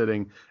Zion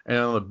sitting, and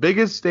on the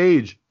biggest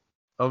stage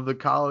of the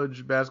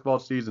college basketball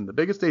season, the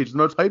biggest stage, the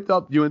most hyped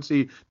up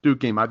UNC Duke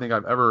game I think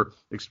I've ever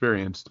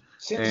experienced.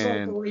 Since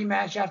like the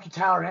rematch after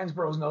Tyler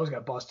Hansborough's nose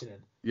got busted in.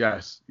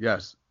 Yes.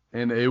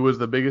 And it was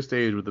the biggest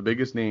stage with the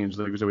biggest names.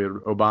 Like we said, we had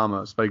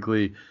Obama, Spike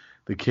Lee,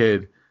 the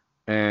kid,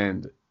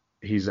 and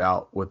he's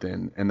out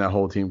within, and that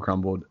whole team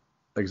crumbled.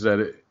 Like I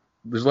said,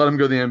 just let him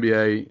go to the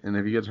NBA, and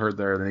if he gets hurt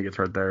there, then he gets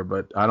hurt there.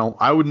 But I don't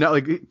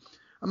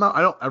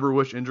ever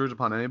wish injuries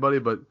upon anybody,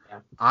 but yeah.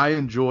 I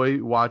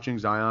enjoy watching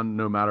Zion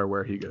no matter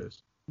where he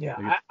goes. Yeah,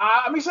 like,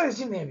 I'm excited to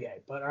see him in the NBA.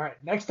 But all right,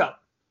 next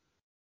up.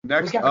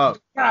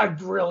 I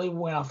really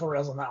went off the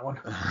rails on that one.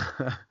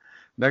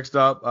 Next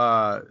up,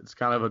 it's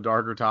kind of a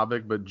darker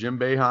topic, but Jim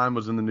Boeheim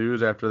was in the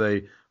news after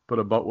they put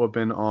a butt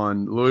whooping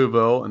on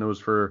Louisville, and it was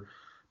for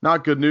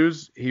not good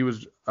news. He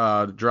was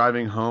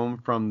driving home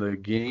from the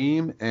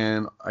game,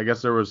 and I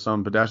guess there was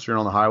some pedestrian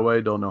on the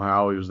highway. Don't know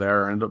how he was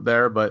there or ended up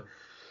there, but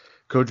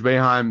Coach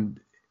Boeheim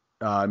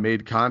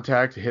made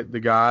contact, hit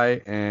the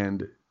guy,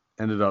 and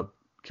ended up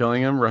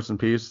killing him. Rest in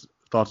peace.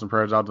 Thoughts and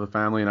prayers out to the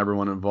family and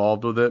everyone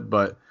involved with it.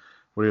 But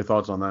what are your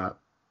thoughts on that?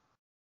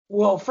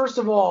 Well, first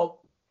of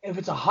all, if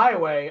it's a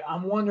highway,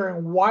 I'm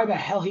wondering why the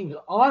hell he was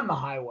on the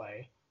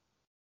highway.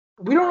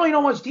 We don't really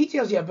know much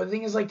details yet, but the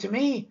thing is, like, to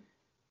me,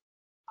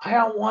 I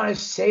don't want to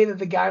say that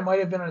the guy might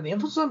have been under the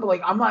influence, but,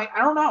 like, I'm like, I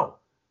don't know.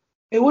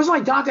 It wasn't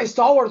like Dante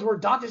Stallworth where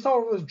Dante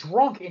Stallworth was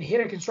drunk and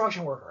hit a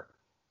construction worker.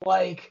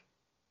 Like,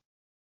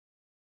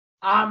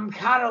 I'm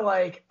kind of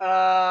like,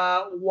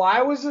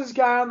 why was this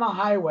guy on the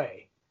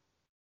highway?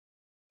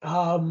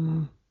 Yeah,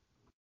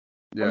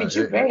 I mean,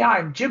 Jim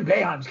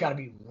Boeheim's got to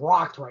be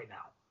rocked right now.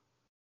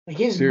 Like,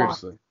 his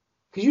seriously,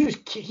 because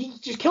he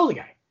just killed a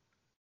guy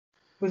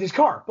with his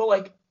car. But,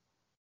 like,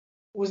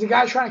 was the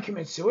guy trying to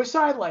commit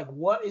suicide? Like,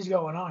 what is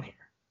going on here?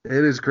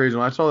 It is crazy.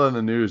 When I saw that in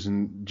the news,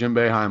 and Jim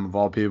Boeheim, of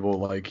all people,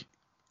 like,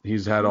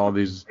 he's had all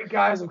these great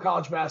guys of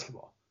college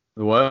basketball.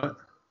 What?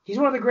 He's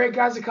one of the great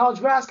guys of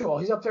college basketball.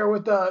 He's up there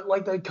with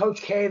the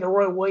Coach K, the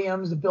Roy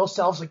Williams, the Bill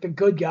Selfs, like the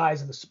good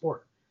guys of the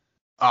sport.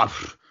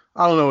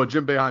 I don't know what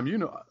Jim Boeheim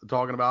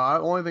talking about.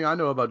 The only thing I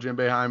know about Jim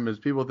Boeheim is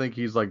people think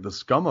he's like the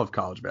scum of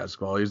college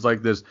basketball. He's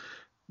like this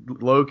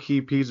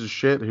low-key piece of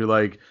shit who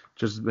like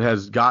just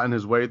has gotten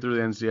his way through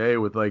the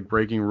NCAA with like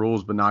breaking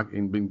rules but not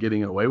been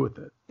getting away with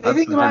it. I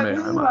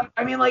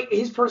mean, like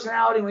his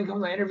personality when he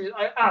comes to interviews,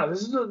 I don't know.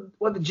 This is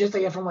what the gist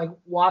I get from like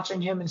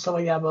watching him and stuff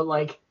like that. But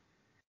like,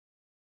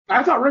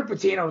 I thought Rick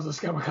Pitino was the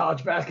scum of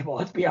college basketball.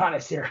 Let's be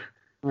honest here.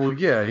 Well,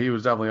 yeah, he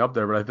was definitely up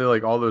there, but I feel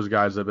like all those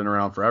guys have been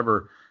around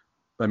forever.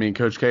 I mean,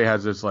 Coach K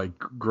has this like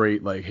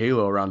great like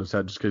halo around his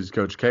head just because he's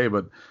Coach K,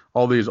 but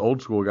all these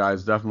old school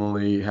guys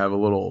definitely have a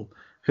little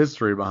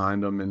history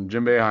behind them. And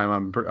Jim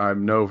Boeheim, I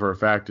know for a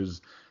fact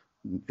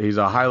he's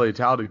a highly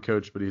talented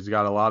coach, but he's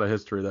got a lot of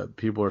history that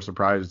people are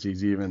surprised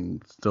he's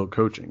even still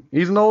coaching.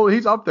 He's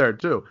up there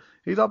too.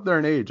 He's up there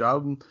in age.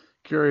 I'm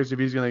curious if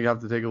he's going to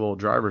have to take a little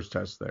driver's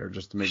test there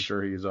just to make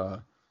sure he's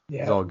all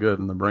good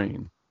in the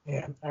brain.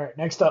 Yeah. All right.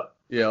 Next up.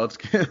 Yeah, let's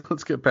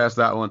get past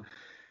that one.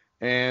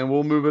 And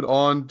we'll move it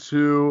on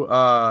to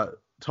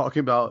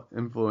talking about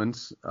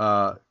influence.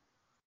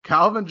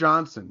 Calvin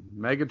Johnson,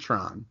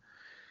 Megatron.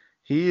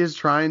 He is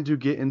trying to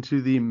get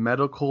into the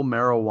medical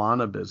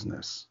marijuana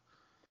business.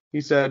 He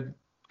said,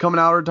 coming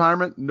out of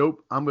retirement,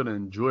 nope, I'm going to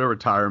enjoy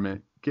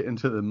retirement. Get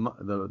into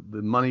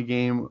the money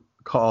game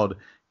called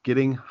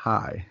getting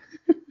high.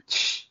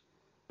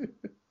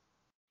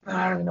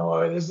 I don't know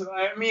what this is.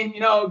 I mean,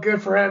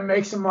 good for him.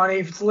 Make some money.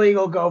 If it's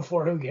legal, go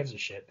for it. Who gives a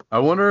shit? I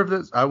wonder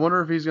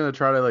if he's gonna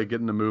try to like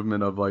get in the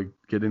movement of like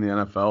getting the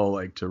NFL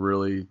like to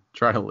really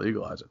try to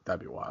legalize it.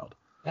 That'd be wild.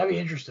 That'd be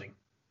interesting.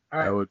 All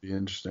right. That would be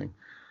interesting.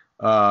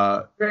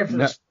 Great for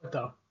the sport,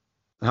 though.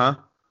 Huh?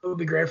 It would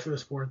be great for the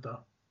sport,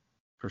 though.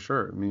 For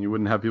sure. I mean, you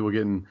wouldn't have people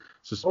getting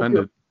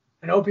suspended.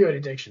 Opioid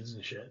addictions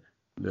and shit.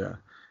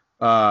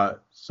 Yeah.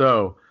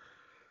 So.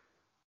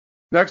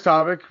 Next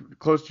topic,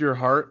 close to your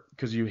heart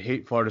because you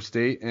hate Florida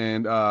State,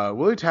 and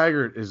Willie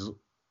Taggart has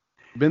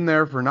been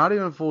there for not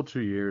even a full 2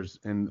 years,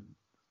 and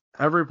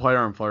every player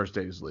on Florida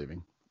State is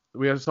leaving.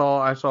 I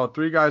saw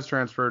 3 guys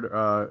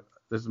transferred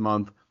this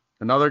month.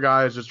 Another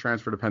guy has just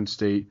transferred to Penn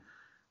State.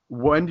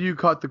 When do you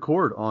cut the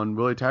cord on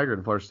Willie Taggart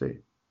in Florida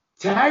State?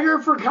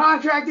 Taggart for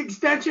contract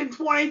extension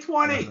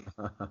 2020.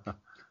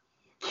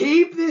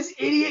 Keep this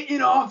idiot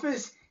in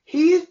office.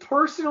 He's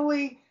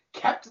personally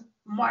kept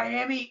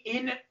Miami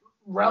in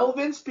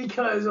relevance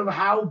because of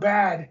how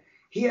bad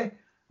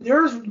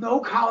there's no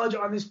college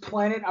on this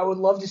planet I would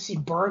love to see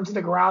burned to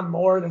the ground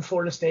more than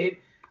Florida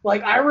State.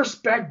 Like, I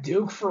respect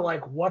Duke for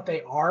like what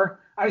they are.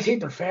 I just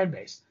hate their fan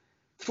base.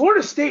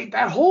 Florida State,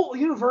 that whole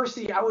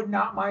university, I would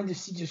not mind to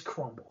see just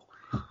crumble.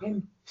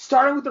 And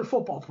starting with their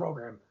football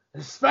program,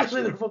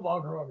 especially their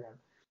football program.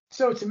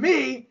 So to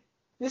me,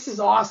 this is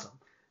awesome.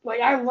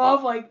 Like, I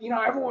love,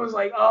 everyone was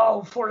like,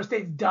 oh, Florida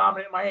State's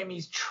dominant,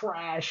 Miami's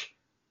trash.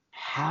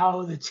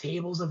 How the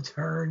tables have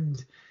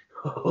turned.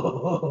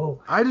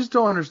 I just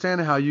don't understand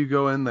how you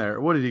go in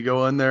there. What did he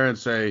go in there and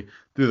say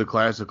through the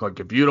classic, like,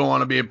 if you don't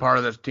want to be a part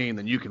of this team,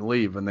 then you can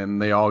leave. And then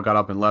they all got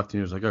up and left, and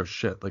he was like, oh,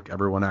 shit, like,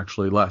 everyone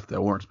actually left. They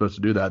weren't supposed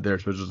to do that. They're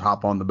supposed to just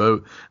hop on the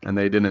boat, and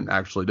they didn't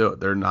actually do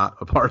it. They're not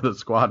a part of the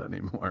squad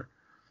anymore.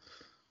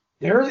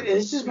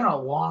 It's just been a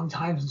long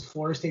time since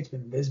Florida State's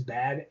been this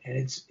bad, and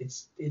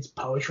it's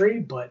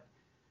poetry, but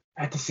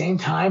at the same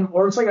time,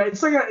 or it's like a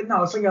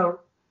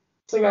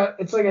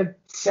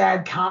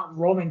sad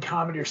Roman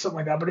comedy or something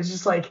like that, but it's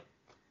just like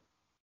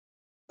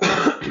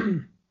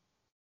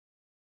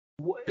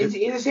it's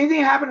the same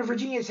thing happened to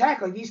Virginia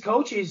Tech. Like, these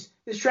coaches,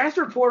 this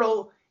transfer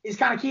portal is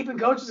kind of keeping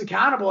coaches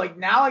accountable. Like,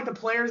 now, like, the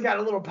players got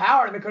a little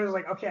power, and the coach is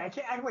like, okay, I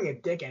can't act like a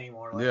dick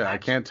anymore. Like, I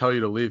can't tell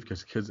you to leave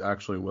because kids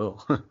actually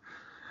will.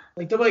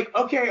 Like, they're like,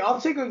 okay,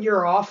 I'll take a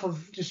year off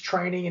of just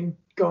training and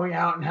going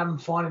out and having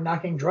fun and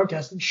not getting drug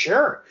tested.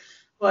 Sure.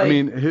 Like, I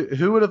mean,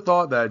 who would have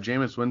thought that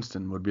Jameis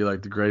Winston would be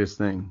like the greatest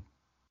thing?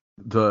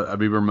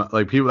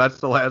 People, that's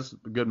the last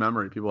good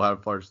memory people have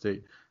of Florida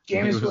State.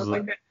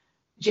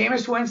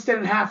 Jameis Winston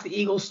and half the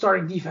Eagles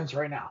starting defense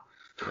right now.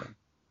 Yeah.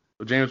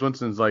 So Jameis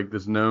Winston's like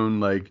this known,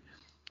 like,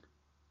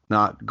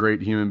 not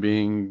great human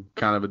being,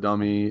 kind of a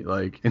dummy,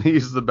 like, and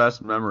he's the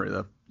best memory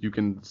that you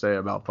can say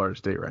about Florida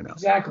State right now.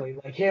 Exactly.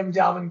 Like him,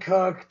 Dalvin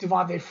Cook,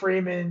 Devontae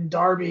Freeman,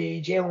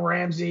 Darby, Jalen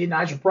Ramsey,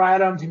 Nigel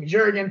Bradham, Timmy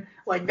Jernigan.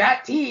 Like,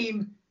 that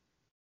team.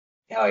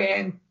 Oh,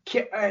 yeah,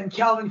 and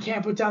Calvin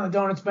can't put down the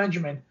donuts,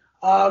 Benjamin.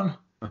 Hey,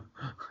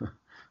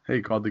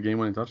 called the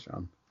game-winning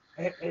touchdown.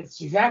 It's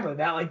exactly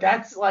that. Like,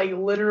 that's like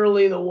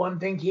literally the one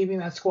thing keeping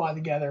that squad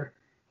together.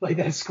 Like,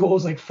 that school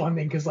is like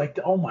funding because, like,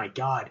 oh my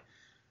god.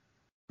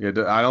 Yeah,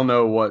 I don't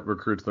know what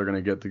recruits they're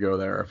gonna get to go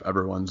there if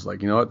everyone's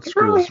like, you know what,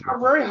 screw this. Are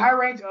very high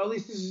ranked. At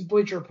least this is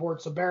Bleacher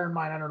Report, so bear in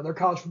mind, I don't know, their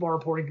college football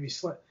reporting can be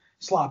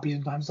sloppy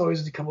sometimes. It's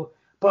always a couple,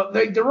 but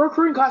the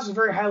recruiting class is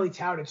very highly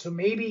touted. So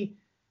maybe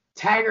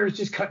Taggart is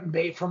just cutting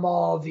bait from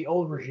all of the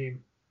old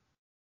regime.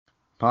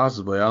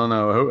 Possibly. I don't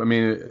know. I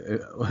mean,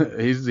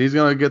 he's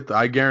going to get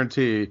I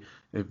guarantee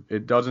if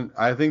it doesn't,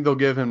 I think they'll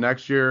give him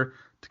next year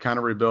to kind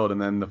of rebuild.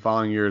 And then the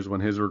following years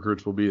when his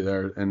recruits will be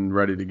there and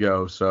ready to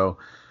go. So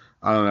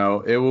I don't know.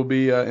 It will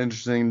be an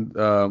interesting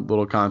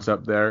little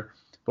concept there.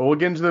 But we'll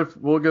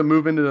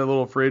move into the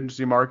little free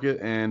agency market,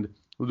 and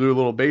we'll do a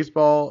little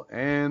baseball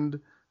and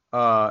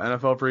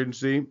NFL free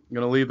agency. I'm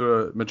going to leave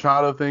the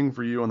Machado thing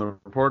for you on the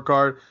report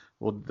card.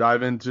 We'll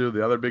dive into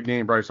the other big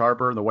name, Bryce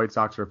Harper. The White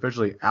Sox are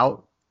officially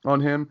out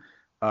on him.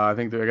 I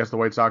guess the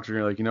White Sox are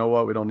going to like, you know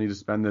what? We don't need to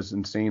spend this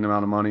insane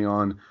amount of money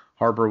on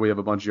Harper. We have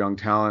a bunch of young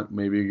talent.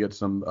 Maybe get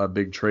some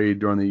big trade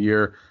during the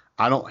year.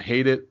 I don't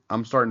hate it.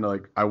 I'm starting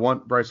to I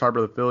want Bryce Harper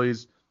to the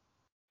Phillies.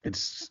 It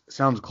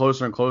sounds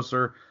closer and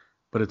closer,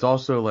 but it's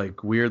also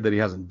weird that he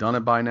hasn't done it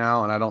by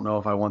now, and I don't know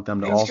if I want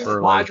them to offer.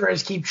 The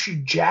Padres keep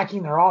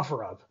jacking their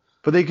offer up.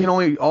 But they can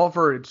only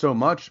offer it so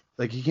much.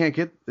 He can't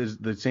get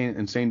the same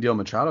insane deal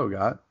Machado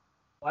got.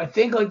 I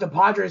think the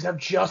Padres have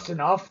just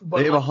enough. But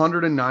they have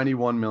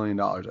 $191 million,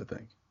 I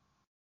think.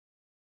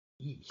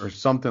 Or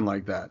something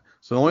like that.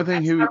 So the only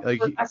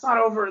thing that's not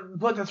over,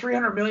 but the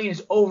 $300 million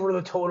is over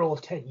the total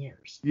of 10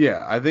 years.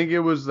 Yeah, I think it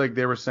was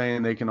they were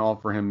saying they can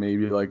offer him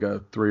maybe a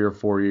 3 or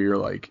 4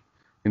 year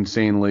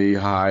insanely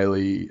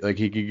highly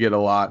he could get a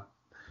lot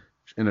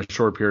in a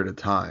short period of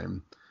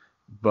time.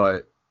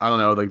 But I don't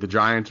know, the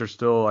Giants are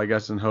still I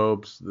guess in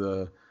hopes.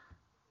 Dude,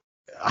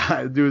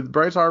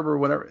 Bryce Harper,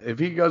 whatever, if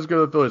he does go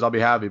to the Phillies, I'll be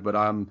happy, but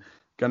I'm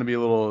gonna be a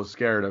little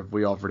scared if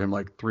we offered him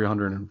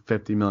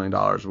 $350 million,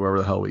 wherever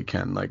the hell we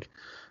can.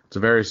 It's a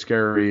very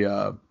scary.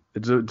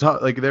 It's a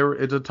tough.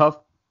 It's a tough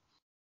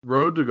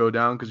road to go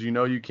down because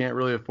you can't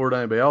really afford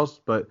anybody else.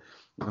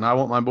 And I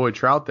want my boy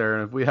Trout there,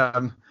 and if we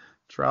have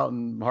Trout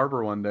and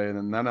Harper one day,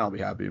 then I'll be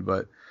happy.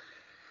 But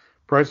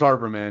Bryce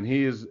Harper, man,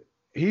 he's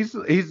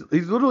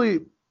literally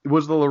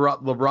was the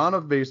LeBron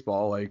of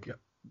baseball.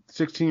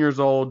 16 years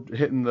old,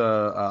 hitting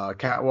the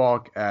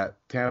catwalk at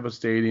Tampa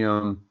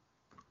Stadium,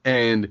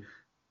 and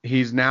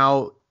he's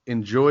now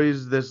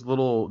enjoys this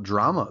little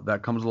drama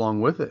that comes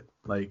along with it.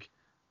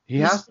 He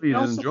has to be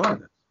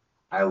enjoying it.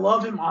 I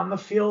love him on the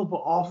field, but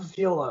off the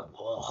field,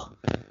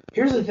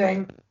 here's the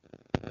thing.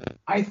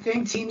 I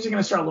think teams are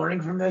going to start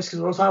learning from this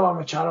because we'll talk about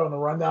Machado in the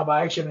rundown, but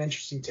I actually have an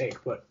interesting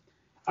take. But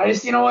I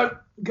just, you know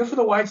what? Good for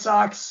the White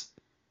Sox.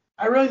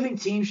 I really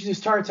think teams should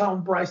just start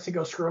telling Bryce to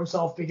go screw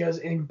himself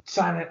and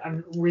sign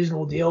a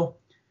reasonable deal.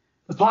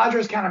 The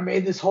Padres kind of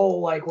made this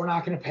whole, we're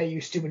not going to pay you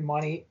stupid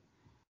money,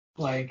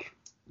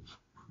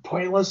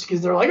 pointless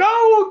because they're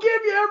we'll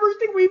give you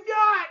everything we've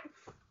got.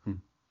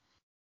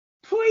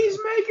 Please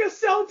make us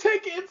sell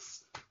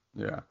tickets.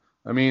 Yeah.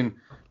 I mean,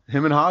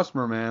 him and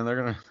Hosmer, man,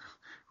 they're going to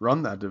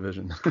run that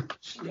division.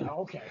 Yeah,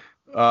 okay.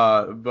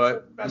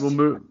 But we'll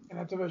move in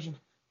that division.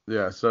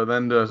 Yeah, so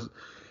then the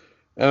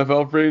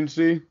NFL free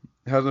agency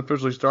hasn't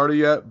officially started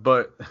yet,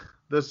 but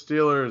the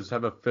Steelers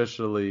have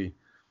officially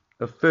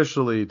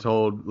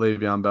told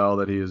Le'Veon Bell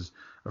that he is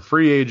a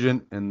free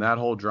agent, and that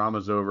whole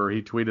drama's over.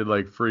 He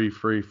tweeted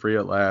free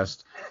at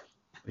last.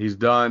 He's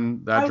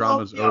done. That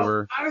drama's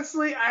over.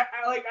 Honestly, I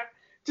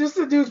just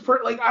the dude's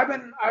I've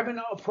been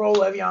a pro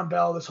Le'Veon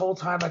Bell this whole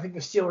time. I think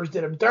the Steelers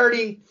did him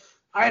dirty.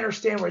 I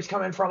understand where he's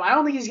coming from. I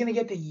don't think he's going to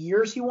get the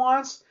years he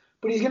wants,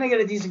 but he's going to get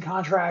a decent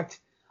contract.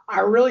 I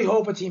really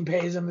hope a team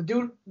pays him. The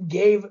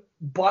dude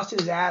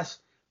busted his ass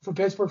for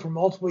Pittsburgh for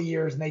multiple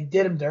years, and they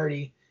did him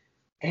dirty.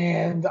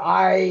 And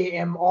I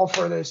am all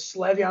for this.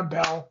 Le'Veon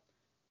Bell,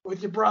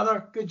 with your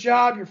brother, good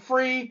job. You're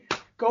free.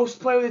 Go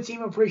play with the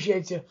team.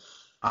 Appreciates you.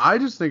 I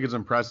just think it's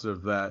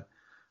impressive that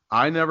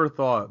I never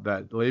thought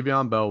that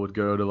Le'Veon Bell would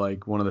go to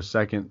one of the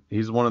second.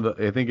 He's one of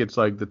the. I think it's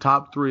the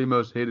top 3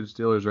 most hated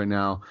Steelers right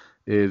now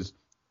is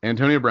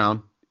Antonio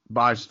Brown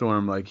by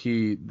storm. The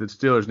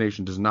Steelers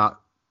nation does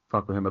not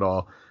fuck with him at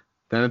all.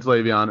 Then it's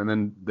Le'Veon, and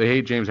then they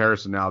hate James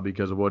Harrison now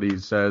because of what he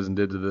says and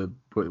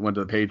went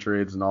to the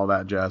Patriots and all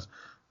that jazz.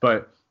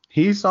 But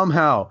he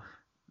somehow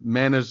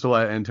managed to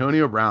let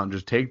Antonio Brown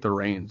just take the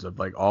reins of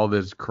all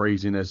this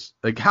craziness.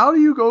 How do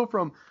you go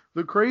from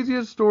the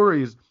craziest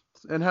stories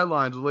and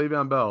headlines with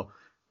Le'Veon Bell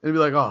and be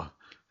oh,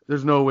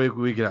 there's no way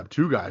we could have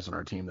 2 guys on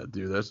our team that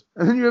do this,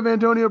 and then you have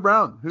Antonio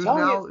Brown, who's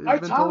now been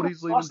told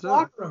he's leaving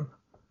too.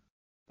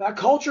 That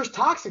culture's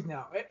toxic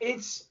now.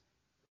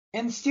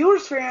 And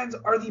Steelers fans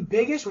are the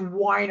biggest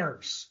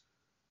whiners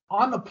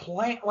on the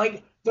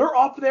planet. They're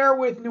up there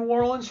with New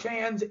Orleans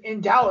fans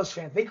and Dallas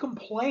fans. They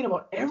complain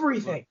about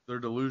everything. They're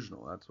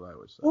delusional. That's what I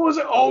would say. What was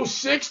it? Oh,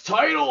 6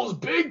 titles.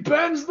 Big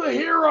Ben's the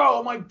hero.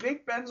 I'm like,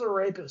 Big Ben's a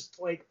rapist,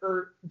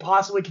 or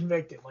possibly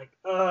convicted.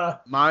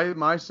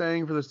 My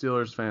saying for the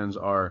Steelers fans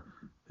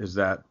is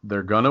that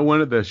they're gonna win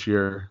it this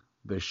year.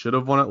 They should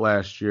have won it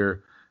last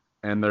year,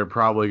 and they're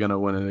probably gonna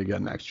win it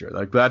again next year.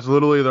 That's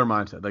literally their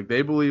mindset.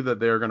 They believe that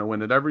they're gonna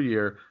win it every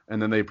year,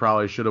 and then they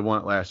probably should have won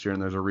it last year, and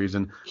there's a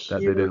reason that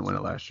they didn't win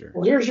it last year.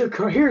 Well, here's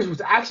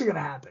what's actually gonna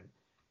happen.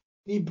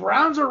 The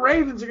Browns or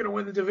Ravens are gonna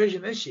win the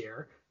division this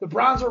year. The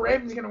Browns or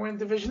Ravens are gonna win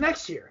the division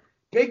next year.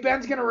 Big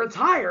Ben's gonna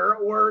retire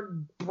or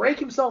break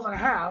himself in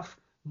half.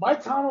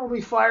 Mike Tomlin will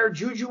be fired.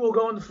 Juju will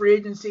go into free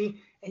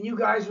agency, and you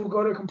guys will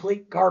go to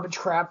complete garbage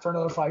crap for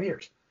another 5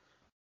 years.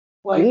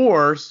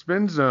 Or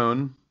spin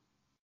zone.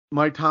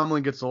 Mike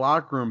Tomlin gets the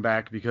locker room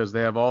back because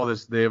they have all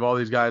these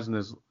guys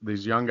in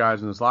these young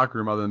guys in this locker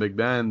room other than Big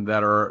Ben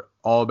that are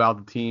all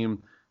about the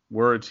team.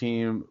 We're a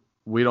team.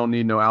 We don't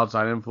need no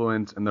outside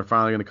influence, and they're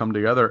finally going to come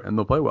together and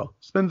they'll play well.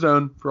 Spin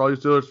zone for all you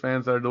Steelers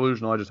fans that are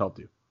delusional. I just helped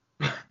you.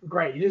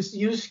 Great. You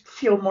just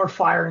feel more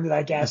fire into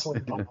that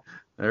gasoline pump.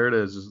 There it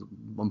is.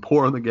 I'm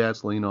pouring the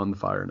gasoline on the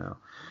fire now.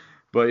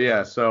 But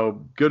yeah,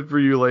 so good for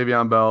you,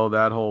 Le'Veon Bell.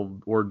 That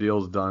whole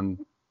ordeal's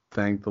done.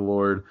 Thank the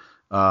Lord.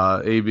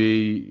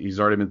 AB, he's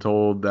already been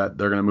told that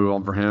they're going to move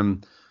on for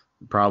him.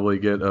 probably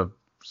get a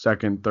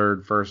second,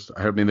 third, first.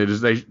 I mean,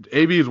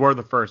 AB is worth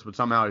the first, but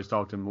somehow he's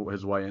talked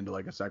his way into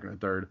like a second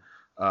and third.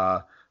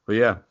 But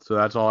yeah, so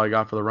that's all I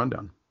got for the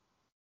rundown.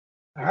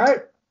 All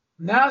right.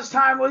 Now it's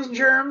time, ladies and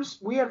germs.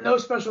 We have no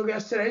special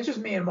guest today. It's just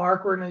me and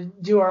Mark. We're going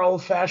to do our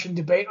old-fashioned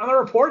debate on the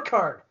report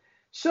card.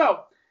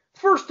 So,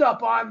 first up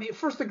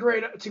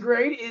to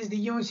grade is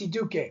the UNC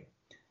Duke game.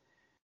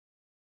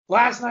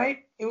 Last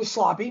night, it was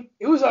sloppy.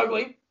 It was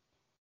ugly.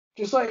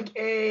 Just like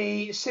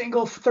a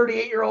single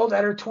 38-year-old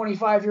at her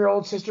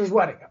 25-year-old sister's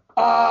wedding.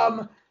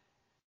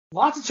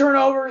 Lots of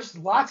turnovers,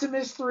 lots of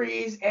missed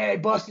threes, and a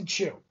busted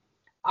shoe.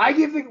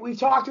 We've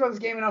talked about this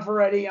game enough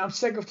already. I'm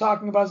sick of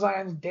talking about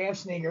Zion's damn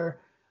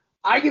sneaker.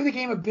 I give the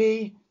game a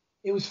B.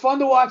 It was fun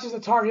to watch as the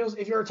Tar Heels,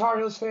 if you're a Tar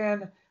Heels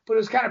fan, but it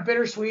was kind of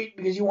bittersweet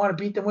because you want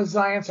to beat them with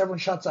Zion, so everyone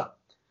shuts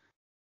up.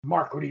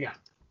 Mark, what do you got?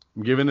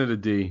 I'm giving it a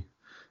D.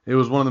 It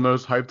was one of the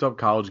most hyped up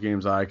college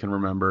games I can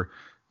remember.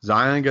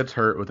 Zion gets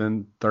hurt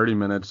within 30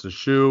 minutes. The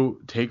shoe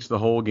takes the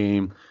whole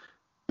game.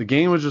 The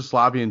game was just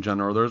sloppy in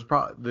general. There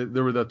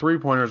were the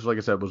 3-pointers, like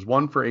I said, was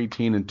 1 for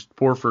 18 and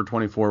 4 for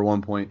 24 at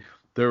one point.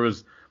 There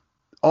was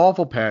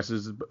awful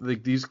passes.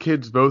 Like these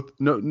kids both,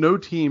 no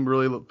team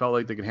really felt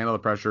like they could handle the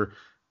pressure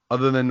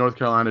other than North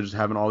Carolina just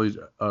having all these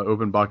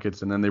open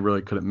buckets, and then they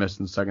really couldn't miss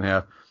in the second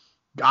half.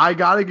 I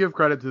got to give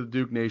credit to the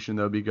Duke Nation,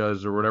 though,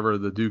 or whatever,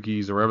 the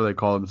Dukies or whatever they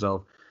call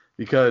themselves,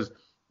 because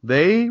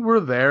they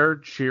were there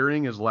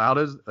cheering as loud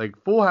as, like,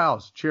 full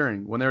house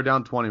cheering when they were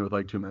down 20 with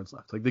like 2 minutes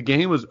left. Like the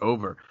game was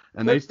over,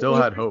 and they still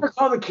had hope.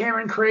 Call the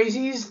Cameron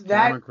Crazies.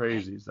 Cameron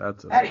Crazies.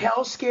 That's that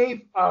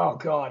hellscape. Oh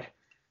God.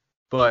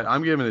 But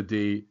I'm giving it a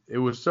D. It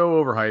was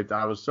so overhyped.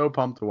 I was so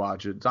pumped to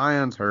watch it.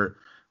 Zion's hurt.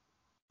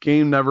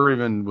 Game never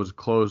even was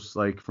close,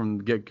 like, from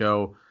the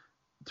get-go.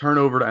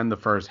 Turnover to end the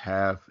first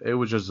half. It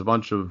was just a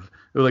bunch of,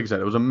 like I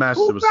said, it was a mess.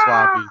 Hoopla! It was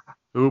sloppy.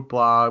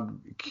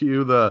 Hoopla.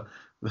 Cue the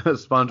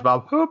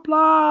SpongeBob.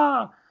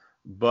 Hoopla!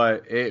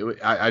 But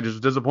I just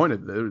was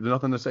disappointed. There was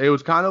nothing to say. It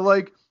was kind of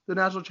like the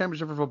national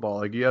championship for football.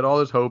 Like, you had all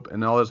this hope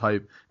and all this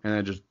hype, and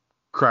it just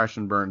crashed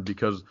and burned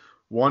because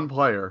one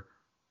player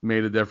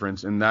made a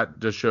difference, and that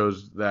just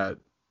shows that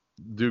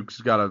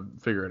Duke's got to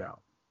figure it out.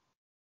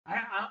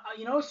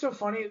 You know what's so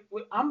funny?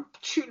 I'm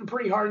shooting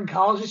pretty hard in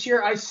college this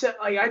year. I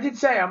did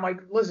say, I'm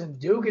like, listen,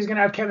 Duke is going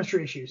to have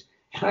chemistry issues.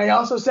 And I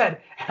also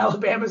said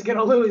Alabama's going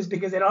to lose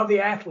because they don't have the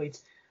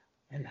athletes.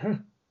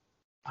 And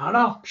I don't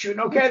know,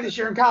 shooting okay this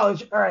year in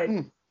college. All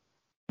right.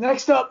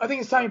 Next up, I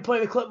think it's time to play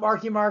the clip,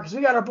 Marky Mark, because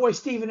we got our boy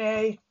Stephen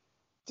A.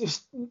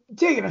 just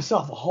digging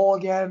himself a hole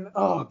again.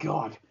 Oh,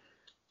 God.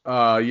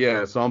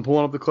 Yeah, so I'm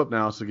pulling up the clip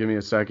now, so give me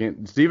a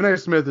second. Stephen A.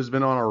 Smith has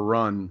been on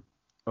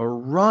a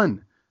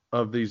run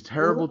of these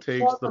terrible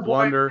takes, the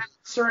blunder.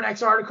 CERN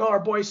X article, our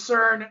boy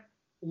CERN,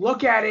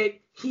 look at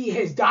it. He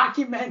has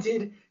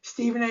documented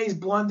Stephen A.'s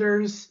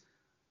blunders.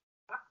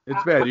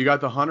 It's bad. You got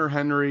the Hunter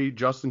Henry,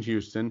 Justin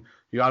Houston.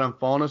 You got him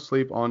falling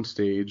asleep on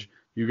stage.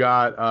 You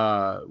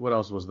got, what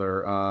else was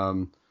there?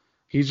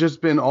 He's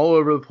just been all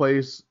over the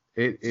place.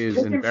 It is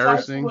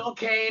embarrassing. Will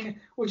Kane,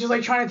 which is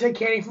like trying to take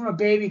candy from a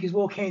baby because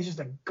Will Kane's just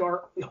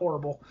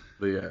horrible.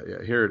 But yeah,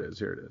 here it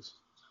is. Aaron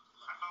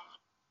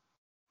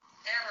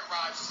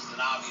Rodgers is an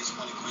obvious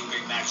one, and Green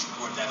Bay Max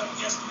reported that up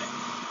yesterday.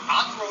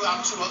 I'll throw out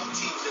two other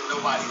teams that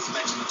nobody's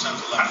mentioned in terms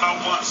of How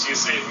about once? You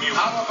saved me.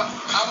 How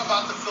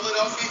about the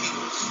Philadelphia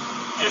Eagles?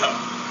 Yeah.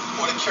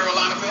 Or the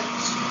Carolina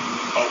Panthers?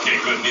 Okay,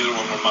 good. Neither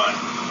one were mine.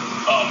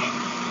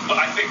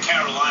 But I think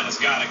Carolina's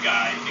got a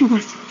guy in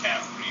Christian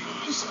McCaffrey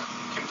who's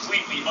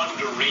completely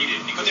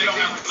underrated because they don't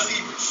have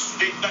receivers.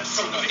 That's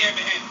so good. Him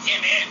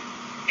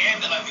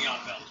and Le'Veon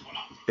Bell.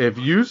 If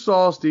you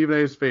saw Stephen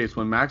A's face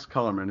when Max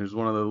Kellerman, who's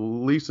one of the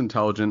least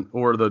intelligent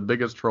or the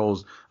biggest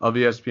trolls of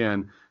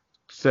ESPN,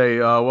 say,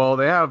 well,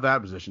 they have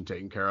that position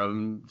taken care of,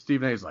 and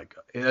Stephen A's like,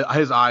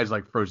 his eyes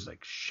like froze. He's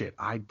like, shit,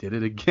 I did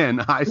it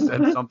again. I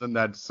said something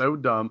that's so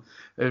dumb.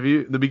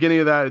 The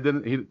beginning of that,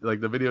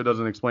 the video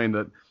doesn't explain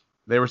that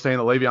they were saying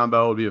that Le'Veon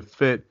Bell would be a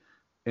fit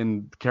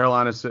in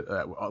Carolina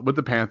with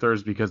the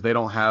Panthers because they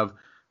don't have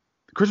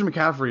Christian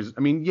McCaffrey's.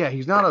 I mean, yeah,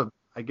 he's not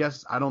I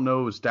guess I don't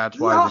know stats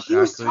wise. He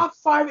was top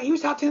 5. He was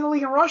top 10 in the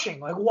league in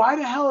rushing. Like, why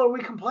the hell are we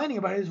complaining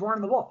about his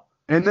running the ball?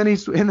 And then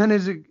his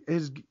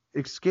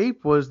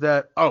escape was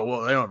that, oh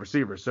well, they don't have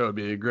receivers, so it'd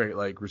be a great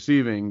like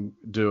receiving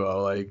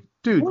duo. Like,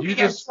 dude, you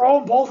just throw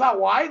them both out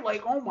wide.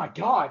 Like, oh my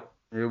God.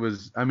 It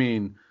was. I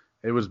mean,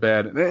 it was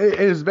bad.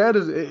 As bad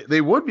as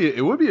they would be,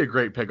 it would be a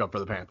great pickup for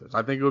the Panthers.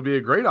 I think it would be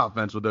a great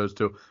offense with those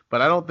two.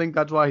 But I don't think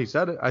that's why he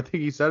said it. I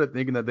think he said it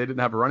thinking that they didn't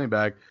have a running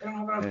back. They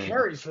don't have enough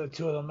carries for the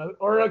two of them.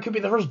 Or it could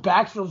be the first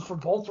backfield for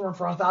both of them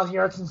for 1,000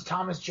 yards since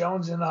Thomas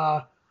Jones and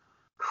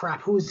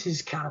who was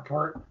his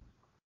counterpart?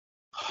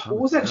 What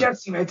was that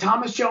Jets team? They had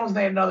Thomas Jones and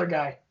they had another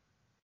guy.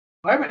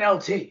 Might have been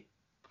LT.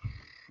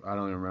 I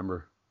don't even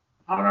remember.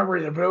 I don't remember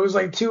either, but it was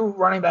like two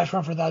running backs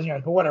run for 1,000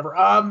 yards. But whatever.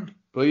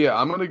 But yeah,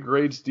 I'm gonna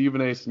grade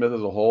Stephen A. Smith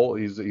as a whole.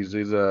 He's the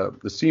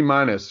C-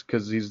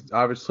 because he's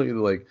obviously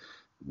like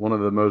one of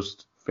the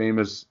most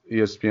famous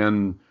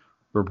ESPN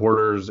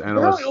reporters,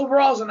 Apparently, analysts.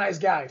 overall, is a nice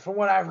guy. From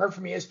what I've heard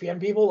from ESPN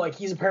people, like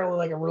he's apparently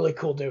like a really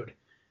cool dude.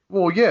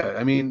 Well, yeah,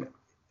 I mean,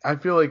 I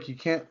feel like you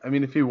can't. I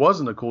mean, if he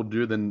wasn't a cool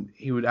dude, then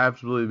he would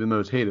absolutely be the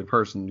most hated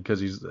person because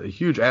he's a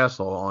huge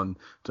asshole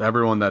to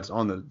everyone that's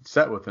on the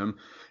set with him.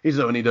 He's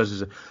when he does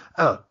his,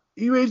 oh,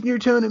 you raising your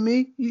tone at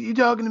me? You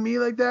talking to me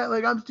like that?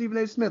 Like I'm Stephen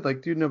A. Smith?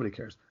 Like, dude, nobody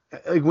cares.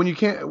 Like when you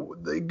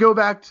can't go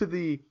back to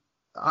the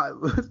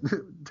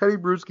Teddy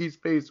Bruschi's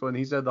face when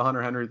he said the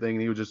Hunter Henry thing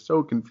and he was just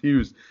so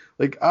confused.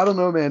 Like I don't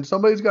know, man.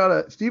 Somebody's got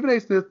to Stephen A.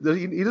 Smith.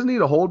 He doesn't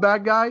need a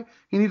holdback guy.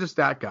 He needs a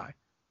stat guy.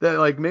 That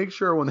like make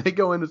sure when they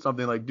go into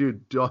something like,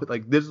 dude,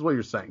 like this is what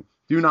you're saying.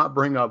 Do not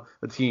bring up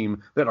a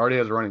team that already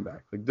has a running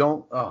back. Like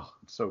don't. Oh,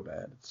 it's so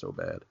bad. It's so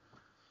bad.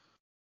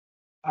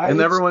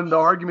 The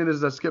argument is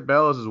that Skip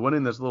Bayless is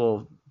winning this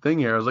little thing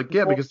here. I was like,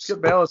 yeah, because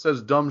Skip Bayless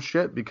says dumb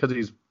shit because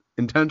he's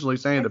intentionally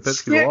saying to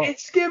piss people off. And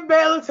Skip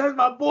Bayless has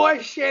my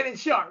boy Shannon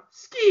Sharp.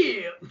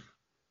 Skip.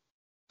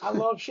 I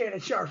love Shannon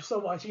Sharp so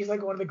much. He's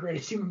like one of the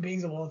greatest human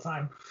beings of all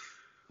time.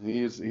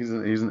 He's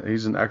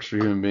an extra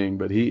human being,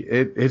 but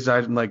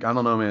I'm like, I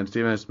don't know, man.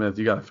 Stephen A. Smith,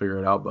 you got to figure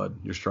it out, bud.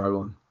 You're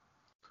struggling.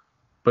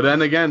 But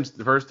then again,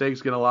 the First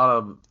Take's getting a lot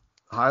of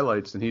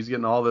highlights, and he's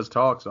getting all this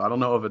talk, so I don't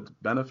know if it's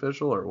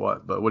beneficial or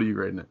what. But what are you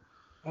grading it?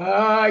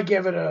 I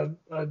give it a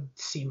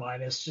C-,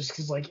 just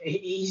because like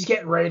he's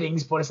getting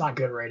ratings, but it's not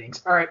good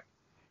ratings. All right,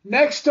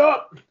 next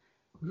up,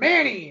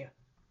 Manny,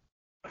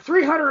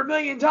 $300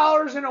 million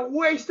and a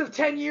waste of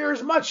 10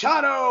 years,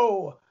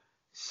 Machado.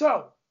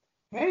 So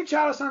Manny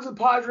Machado signs with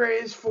the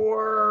Padres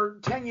for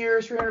 10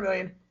 years, $300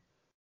 million.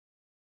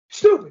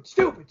 Stupid.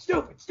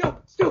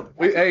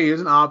 Wait, hey, he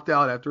doesn't opt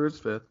out after his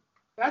fifth.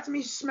 That's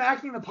me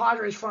smacking the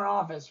Padres front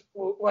office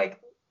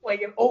like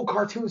an old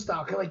cartoon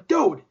style. Like,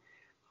 dude,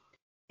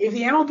 if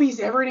the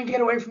MLB's ever going to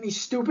get away from these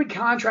stupid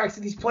contracts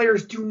that these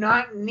players do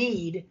not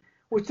need,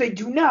 which they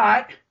do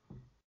not,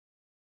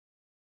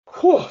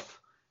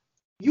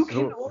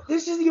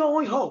 this is the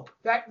only hope.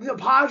 That the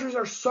Padres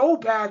are so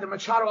bad that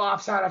Machado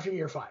opts out after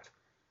year 5.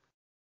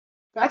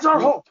 That's our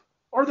hope.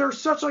 Or they're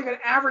such like an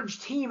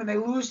average team and they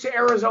lose to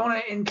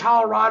Arizona and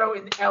Colorado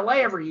and LA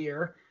every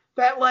year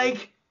that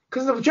like,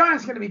 because the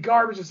Giants are going to be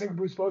garbage the second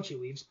Bruce Bochy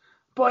leaves.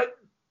 But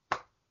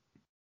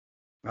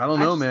I don't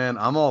know, man.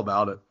 I'm all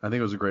about it. I think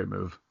it was a great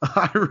move.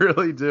 I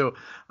really do.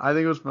 I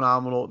think it was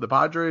phenomenal. The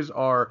Padres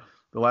are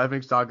the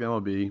laughing stock of the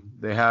MLB.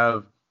 They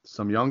have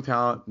some young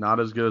talent, not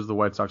as good as the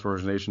White Sox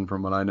organization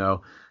from what I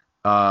know.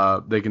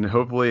 They can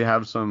hopefully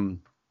have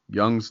some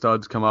young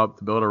studs come up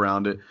to build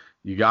around it.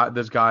 You got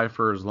this guy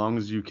for as long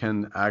as you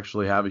can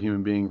actually have a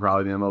human being,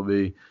 probably the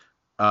MLB.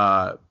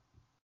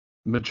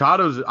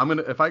 Machado's,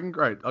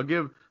 I'll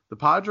give the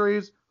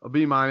Padres a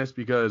B-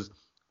 because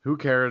who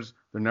cares?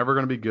 They're never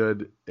going to be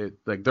good.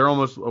 They're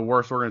almost a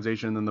worse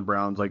organization than the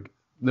Browns. Like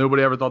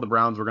nobody ever thought the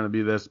Browns were going to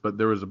be this, but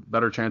there was a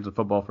better chance in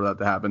football for that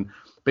to happen.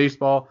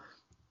 Baseball,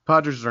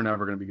 Padres are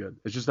never going to be good.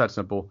 It's just that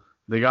simple.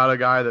 They got a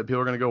guy that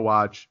people are going to go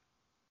watch.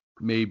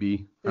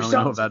 Maybe. I don't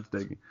know if that's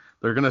taking.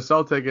 They're going to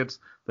sell tickets.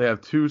 They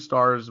have 2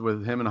 stars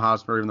with him and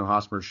Hosmer, even though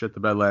Hosmer shit the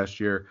bed last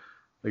year.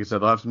 Like I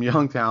said, they'll have some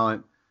young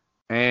talent.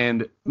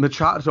 And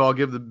Machado, so I'll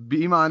give the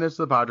B- to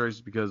the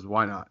Padres because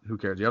why not? Who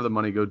cares? You have the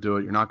money, go do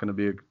it. You're not going to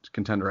be a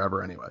contender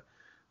ever anyway.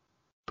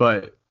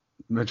 But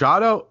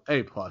Machado,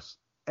 A+.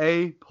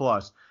 A+.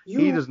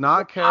 He does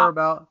not care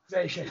about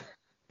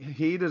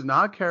He does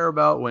not care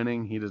about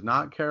winning. He does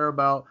not care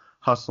about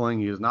hustling.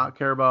 He doesn't want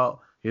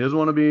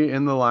to be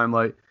in the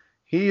line.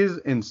 He is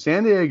in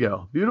San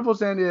Diego, beautiful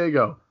San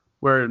Diego,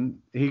 where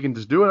he can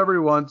just do whatever he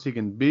wants. He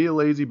can be a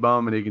lazy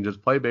bum and he can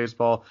just play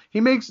baseball.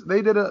 There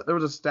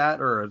was a stat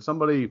or some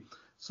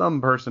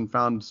person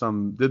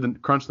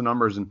crunch the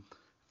numbers and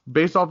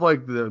based off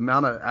like the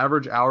amount of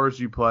average hours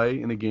you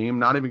play in a game,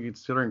 not even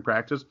considering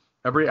practice,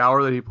 every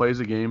hour that he plays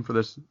a game for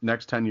this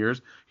next 10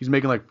 years, he's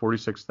making like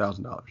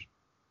 $46,000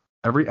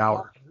 every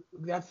hour.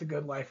 That's the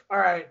good life. All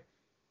right.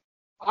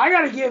 I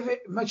got to give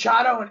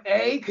Machado an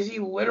A because he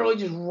literally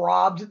just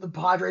robbed the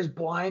Padres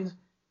blind.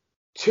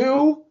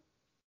 2,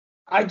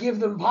 I give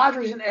the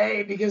Padres an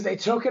A because they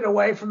took it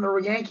away from the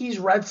Yankees,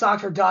 Red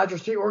Sox, or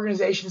Dodgers, 3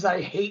 organizations that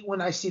I hate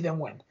when I see them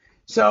win.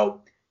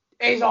 So,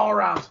 A's all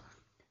around.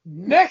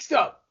 Next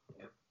up,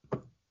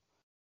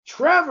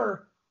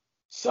 Trevor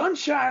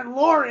Sunshine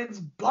Lawrence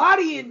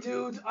bodying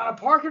dudes on a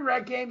park and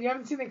rec game. You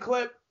haven't seen the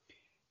clip,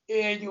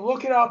 and you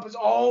look it up. It's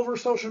all over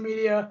social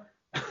media.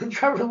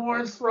 Trevor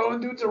Lawrence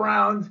throwing dudes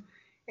around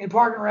in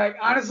park and rec.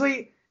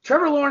 Honestly,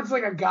 Trevor Lawrence is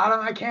like a god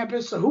on that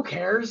campus, so who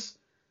cares?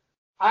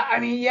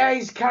 I mean, yeah,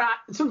 he's kind of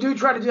 – some dude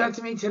tried to do that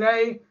to me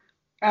today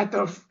at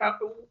the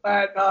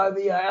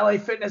LA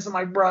Fitness. I'm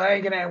like, bro, that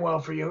ain't going to end well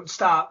for you.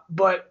 Stop.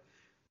 But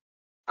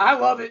I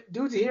love it.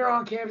 Dude's a hero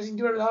on campus. He can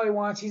do whatever the hell he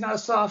wants. He's not a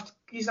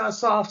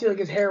softie like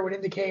his hair would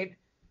indicate.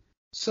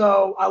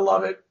 So I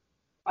love it.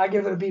 I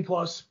give it a B+.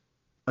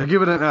 I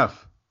give it an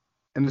F.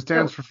 And it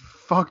stands for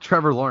fuck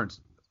Trevor Lawrence.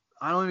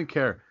 I don't even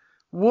care.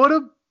 What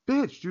a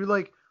bitch, dude.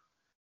 Like,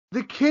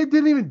 the kid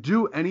didn't even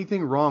do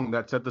anything wrong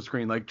that set the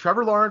screen. Like,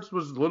 Trevor Lawrence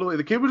was literally –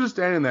 the kid was just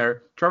standing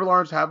there. Trevor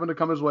Lawrence happened to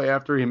come his way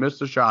after he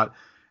missed a shot.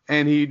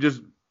 and he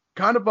just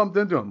kind of bumped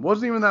into him.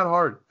 Wasn't even that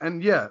hard.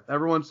 And yeah,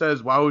 everyone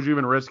says, why would you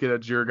even risk it?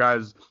 It's your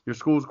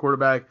school's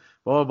quarterback,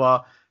 blah, blah,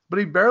 blah. But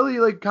he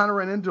barely kind of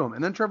ran into him.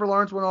 And then Trevor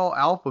Lawrence went all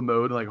alpha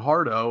mode,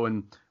 hardo,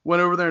 and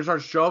went over there and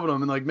started shoving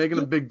him and making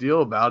a big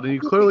deal about it. And he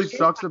clearly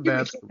sucks at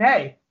basketball.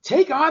 Hey,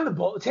 take on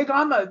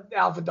the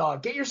alpha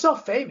dog. Get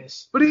yourself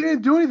famous. But he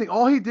didn't do anything.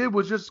 All he did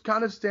was just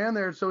kind of stand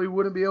there so he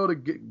wouldn't be able to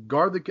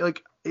guard the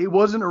it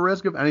wasn't a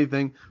risk of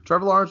anything.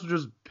 Trevor Lawrence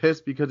was just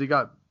pissed because he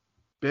got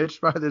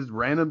bitched by this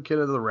random kid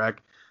at the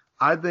rec.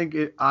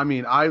 Trevor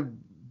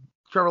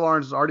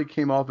Lawrence already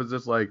came off as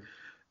this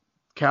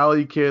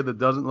Cali kid that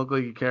doesn't look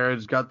like he cares,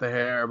 he's got the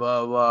hair,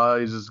 blah, blah,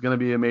 he's just going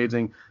to be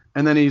amazing.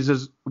 And then he's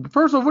just,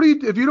 first of all,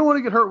 if you don't want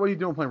to get hurt, what are you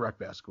doing playing rec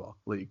basketball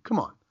league? Come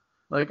on.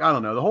 I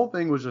don't know. The whole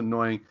thing was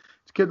annoying.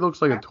 This kid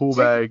looks like a tool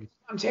bag.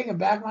 I'm taking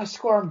back my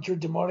score. I'm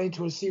demoting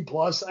to a C+.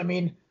 I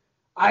mean,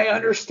 I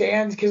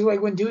understand because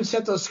when dudes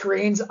set those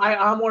screens,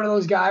 I'm one of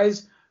those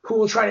guys who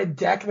will try to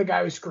deck the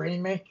guy who's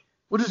screening me.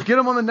 Well, just get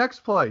him on the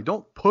next play.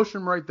 Don't push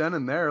him right then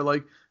and there.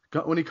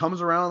 When he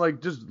comes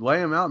around, just lay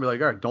him out and be all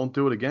right, don't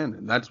do it again.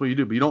 And that's what you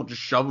do. But you don't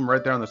just shove him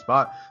right there on the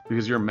spot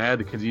because you're mad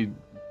because he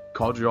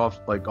called you off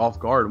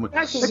guard.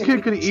 That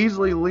kid could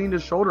easily lean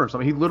his shoulder or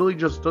something. He literally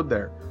just stood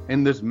there.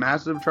 And this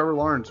massive Trevor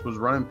Lawrence was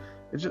running.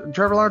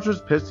 Trevor Lawrence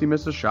was pissed he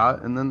missed a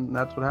shot, and then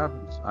that's what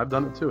happens. I've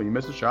done it too. You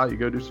miss a shot, you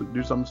go do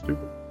something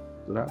stupid.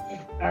 That's what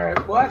happens. All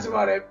right, well, that's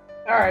about it.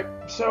 All right,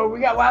 so we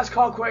got last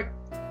call quick.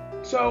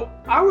 So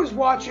I was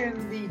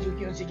watching the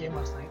Duke UNC game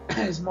last night,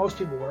 as most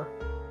people were,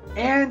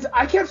 and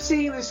I kept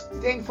seeing this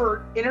thing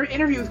for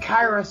interview with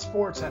Kyra at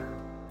SportsCenter.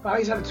 How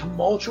he's had a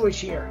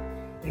tumultuous year,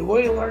 and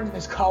what he learned in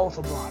his call with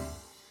LeBron.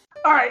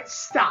 All right,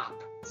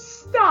 stop.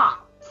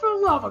 For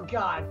the love of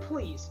God,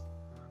 please.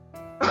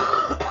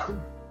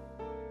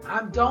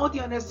 I'm done with the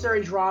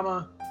unnecessary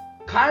drama.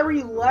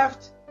 Kyrie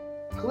left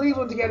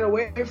Cleveland to get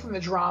away from the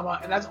drama,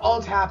 and that's all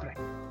that's happening.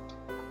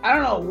 I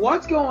don't know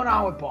what's going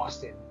on with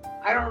Boston.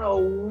 I don't know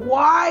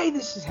why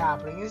this is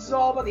happening. This is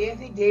all about the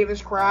Anthony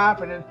Davis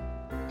crap, and then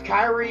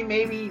Kyrie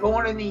maybe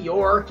going to New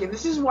York, and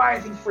this is why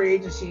I think free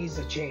agency needs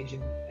to change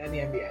in the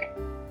NBA.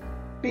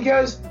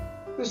 Because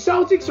the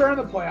Celtics are in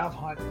the playoff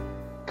hunt.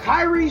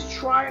 Kyrie's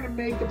trying to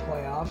make the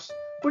playoffs,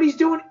 but he's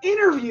doing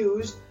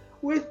interviews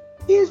with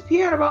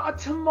ESPN about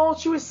a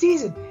tumultuous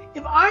season.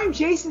 If I'm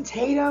Jason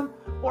Tatum,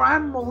 or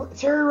I'm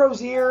Terry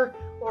Rozier,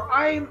 or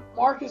I'm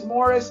Marcus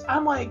Morris,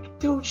 I'm like,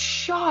 dude,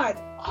 shut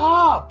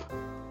up.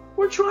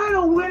 We're trying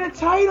to win a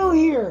title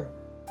here.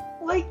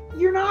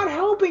 You're not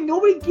helping.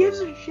 Nobody gives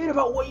a shit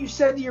about what you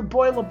said to your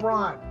boy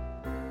LeBron.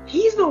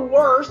 He's the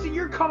worst, and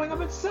you're coming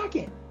up at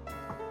second.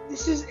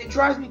 It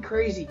drives me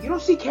crazy. You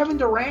don't see Kevin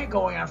Durant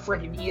going on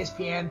freaking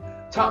ESPN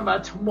talking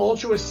about a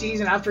tumultuous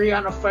season after he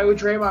got in a fight with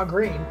Draymond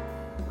Green,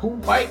 who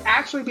might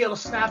actually be able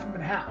to snap him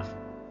in half.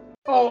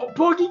 Oh,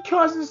 Boogie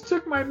Cousins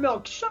took my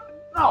milk.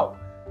 No,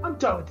 I'm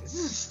done with this.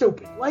 This is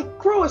stupid.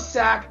 Grow a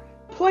sack,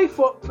 play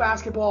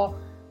basketball,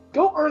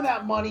 go earn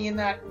that money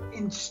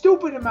in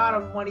stupid amount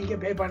of money you get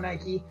paid by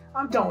Nike.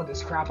 I'm done with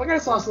this crap. I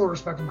just lost a little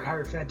respect from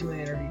Kyrie for that doing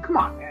the interview. Come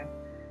on, man.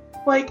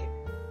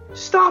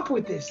 Stop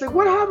with this.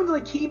 What happened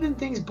to keeping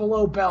things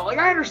below belt?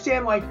 I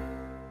understand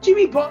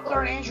Jimmy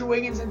Butler and Andrew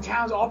Wiggins and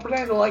Towns all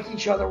pretended to like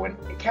each other when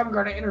Kevin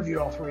Garnett interviewed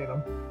all three of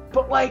them.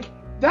 But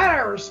that I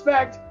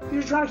respect because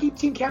you're trying to keep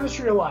team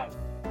chemistry alive.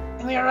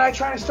 And they're not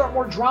trying to start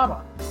more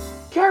drama.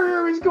 Kyrie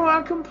Irving's going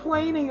on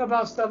complaining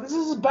about stuff. This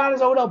is as bad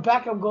as Odell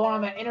Beckham going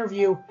on that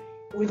interview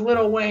with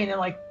Lil Wayne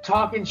and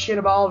talking shit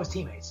about all of his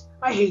teammates.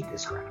 I hate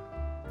this crap.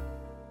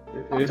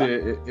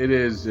 It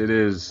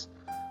is.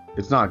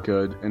 It's not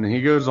good. And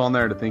he goes on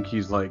there to think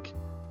he's going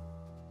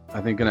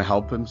to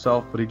help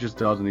himself, but he just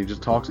doesn't. He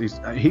just talks.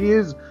 He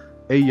is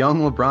a young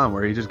LeBron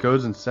where he just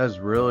goes and says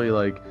really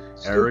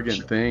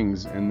arrogant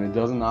things, and it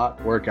does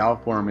not work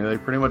out for him. They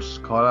pretty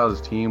much called out his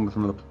team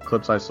from the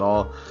clips I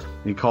saw.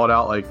 He called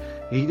out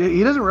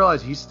he doesn't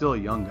realize he's still a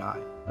young guy.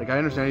 I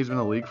understand he's been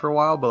in the league for a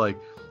while, but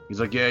he's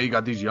yeah, you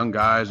got these young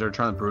guys that are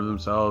trying to prove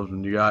themselves,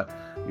 and you got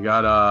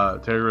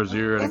Terry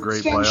Rozier in a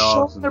great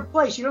playoffs. Their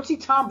place. You don't see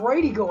Tom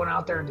Brady going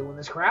out there and doing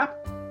this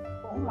crap.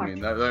 Oh my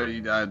God.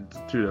 He had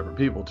two different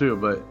people too,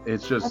 but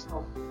it's just.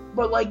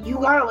 But you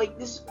gotta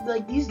this.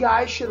 These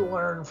guys should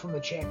learn from the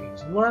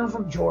champions. Learn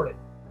from Jordan.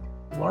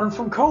 Learn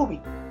from Kobe.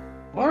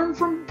 Learn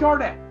from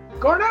Garnett.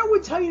 Garnett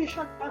would tell you to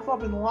shut the F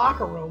up in the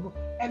locker room,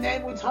 and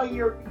then would tell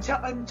you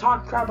and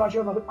talk crap about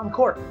you on the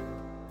court.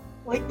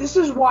 This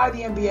is why the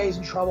NBA is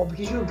in trouble,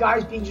 because you have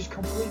guys being just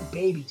complete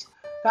babies.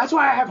 That's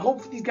why I have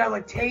hope for these guys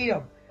like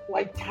Tatum,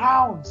 like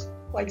Towns,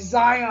 like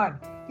Zion,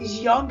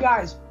 these young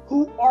guys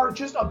who are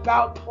just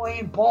about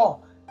playing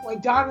ball.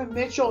 Like Donovan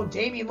Mitchell and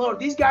Damian Lillard.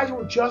 These guys who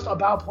are just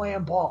about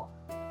playing ball.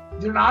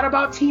 They're not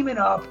about teaming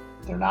up.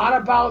 They're not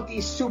about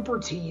these super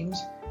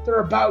teams.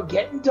 They're about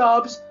getting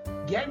dubs,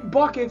 getting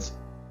buckets,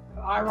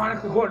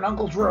 ironically quoting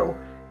Uncle Drew,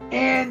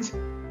 and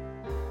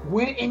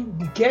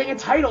getting a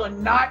title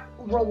and not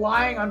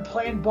relying on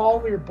playing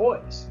ball with your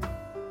boys.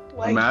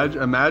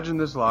 Imagine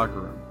this locker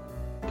room.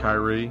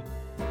 Kyrie,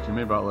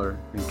 Jimmy Butler,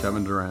 and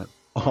Kevin Durant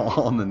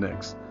all on the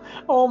Knicks.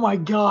 Oh my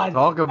God.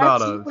 Talk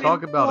about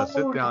a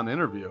sit down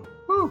interview.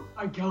 Woo.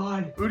 My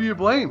God. Who do you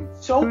blame?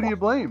 Who do you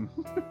blame?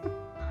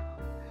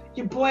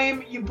 You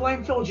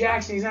blame Phil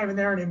Jackson. He's not even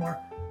there anymore.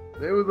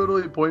 They would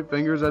literally point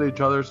fingers at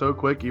each other so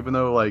quick, even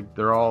though like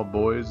they're all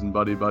boys and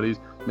buddies.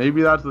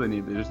 Maybe that's what they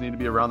need. They just need to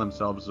be around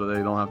themselves so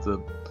they don't have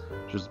to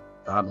just,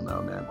 I don't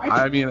know, man.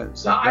 I mean,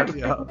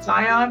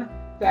 Zion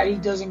that he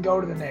doesn't go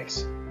to the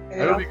Knicks. I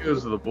hope he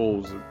goes to the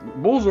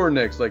Bulls or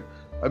Knicks. Like,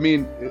 I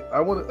mean, I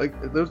want to,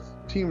 like, those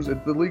teams.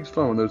 If the league's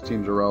fun when those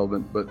teams are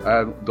relevant, but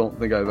I don't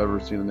think I've ever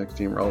seen a Knicks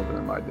team relevant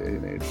in my day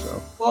and age.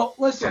 So. Well,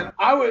 listen,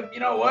 you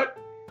know what?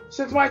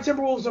 Since my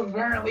Timberwolves have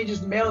apparently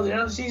just mailed it in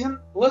the season,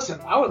 listen,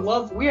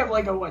 we have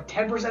like a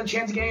 10%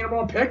 chance of getting a number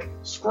one pick.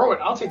 Screw it,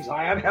 I'll take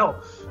Zion.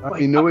 Hell, I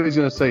mean, nobody's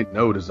gonna say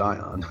no to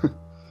Zion.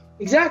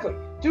 Exactly,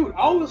 dude.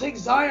 I'll take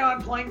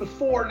Zion playing the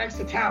 4 next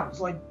to Towns.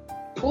 Like,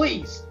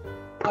 please,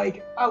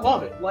 like, I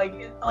love it. Like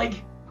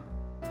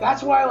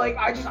that's why, like,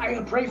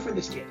 I pray for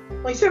this kid.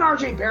 Like, send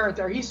RJ Barrett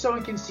there. He's so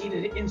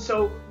conceited and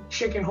so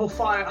chicken. He'll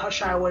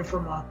shy away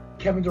from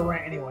Kevin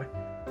Durant anyway.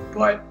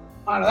 But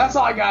I don't know. That's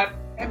all I got.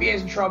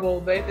 NBA's in trouble.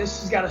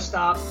 This has got to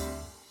stop.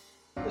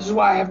 This is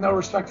why I have no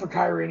respect for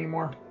Kyrie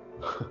anymore.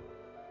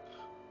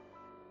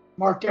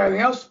 Mark,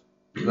 anything else?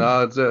 No,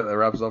 that's it. That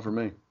wraps it up for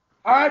me.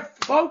 All right,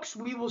 folks.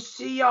 We will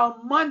see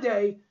y'all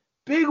Monday.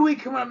 Big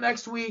week coming up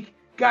next week.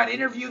 Got an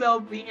interview that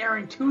will be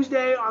airing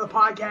Tuesday on the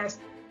podcast.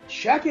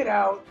 Check it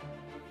out.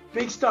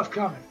 Big stuff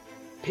coming.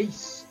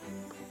 Peace.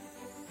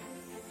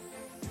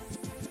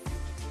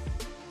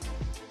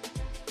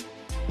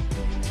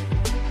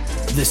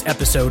 This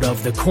episode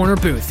of The Korner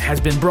Booth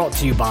has been brought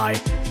to you by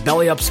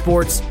Belly Up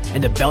Sports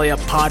and the Belly Up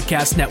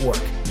Podcast Network.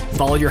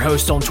 Follow your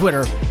host on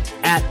Twitter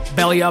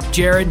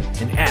 @BellyUpJared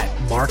and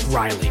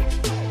 @MarkRiley.